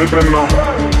catch you slipping now.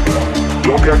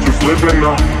 Don't catch you slipping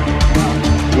now.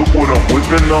 Look what I'm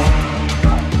whipping now.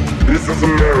 This is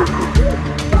America.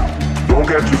 Don't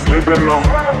catch you slipping now.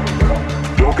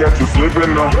 Don't catch you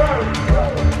slipping now.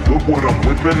 Look what I'm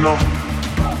whipping now.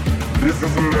 This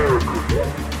is America.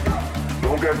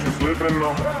 Don't catch you slipping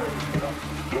now.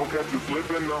 Don't catch you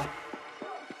slipping now.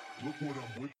 Look what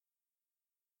I'm whipping.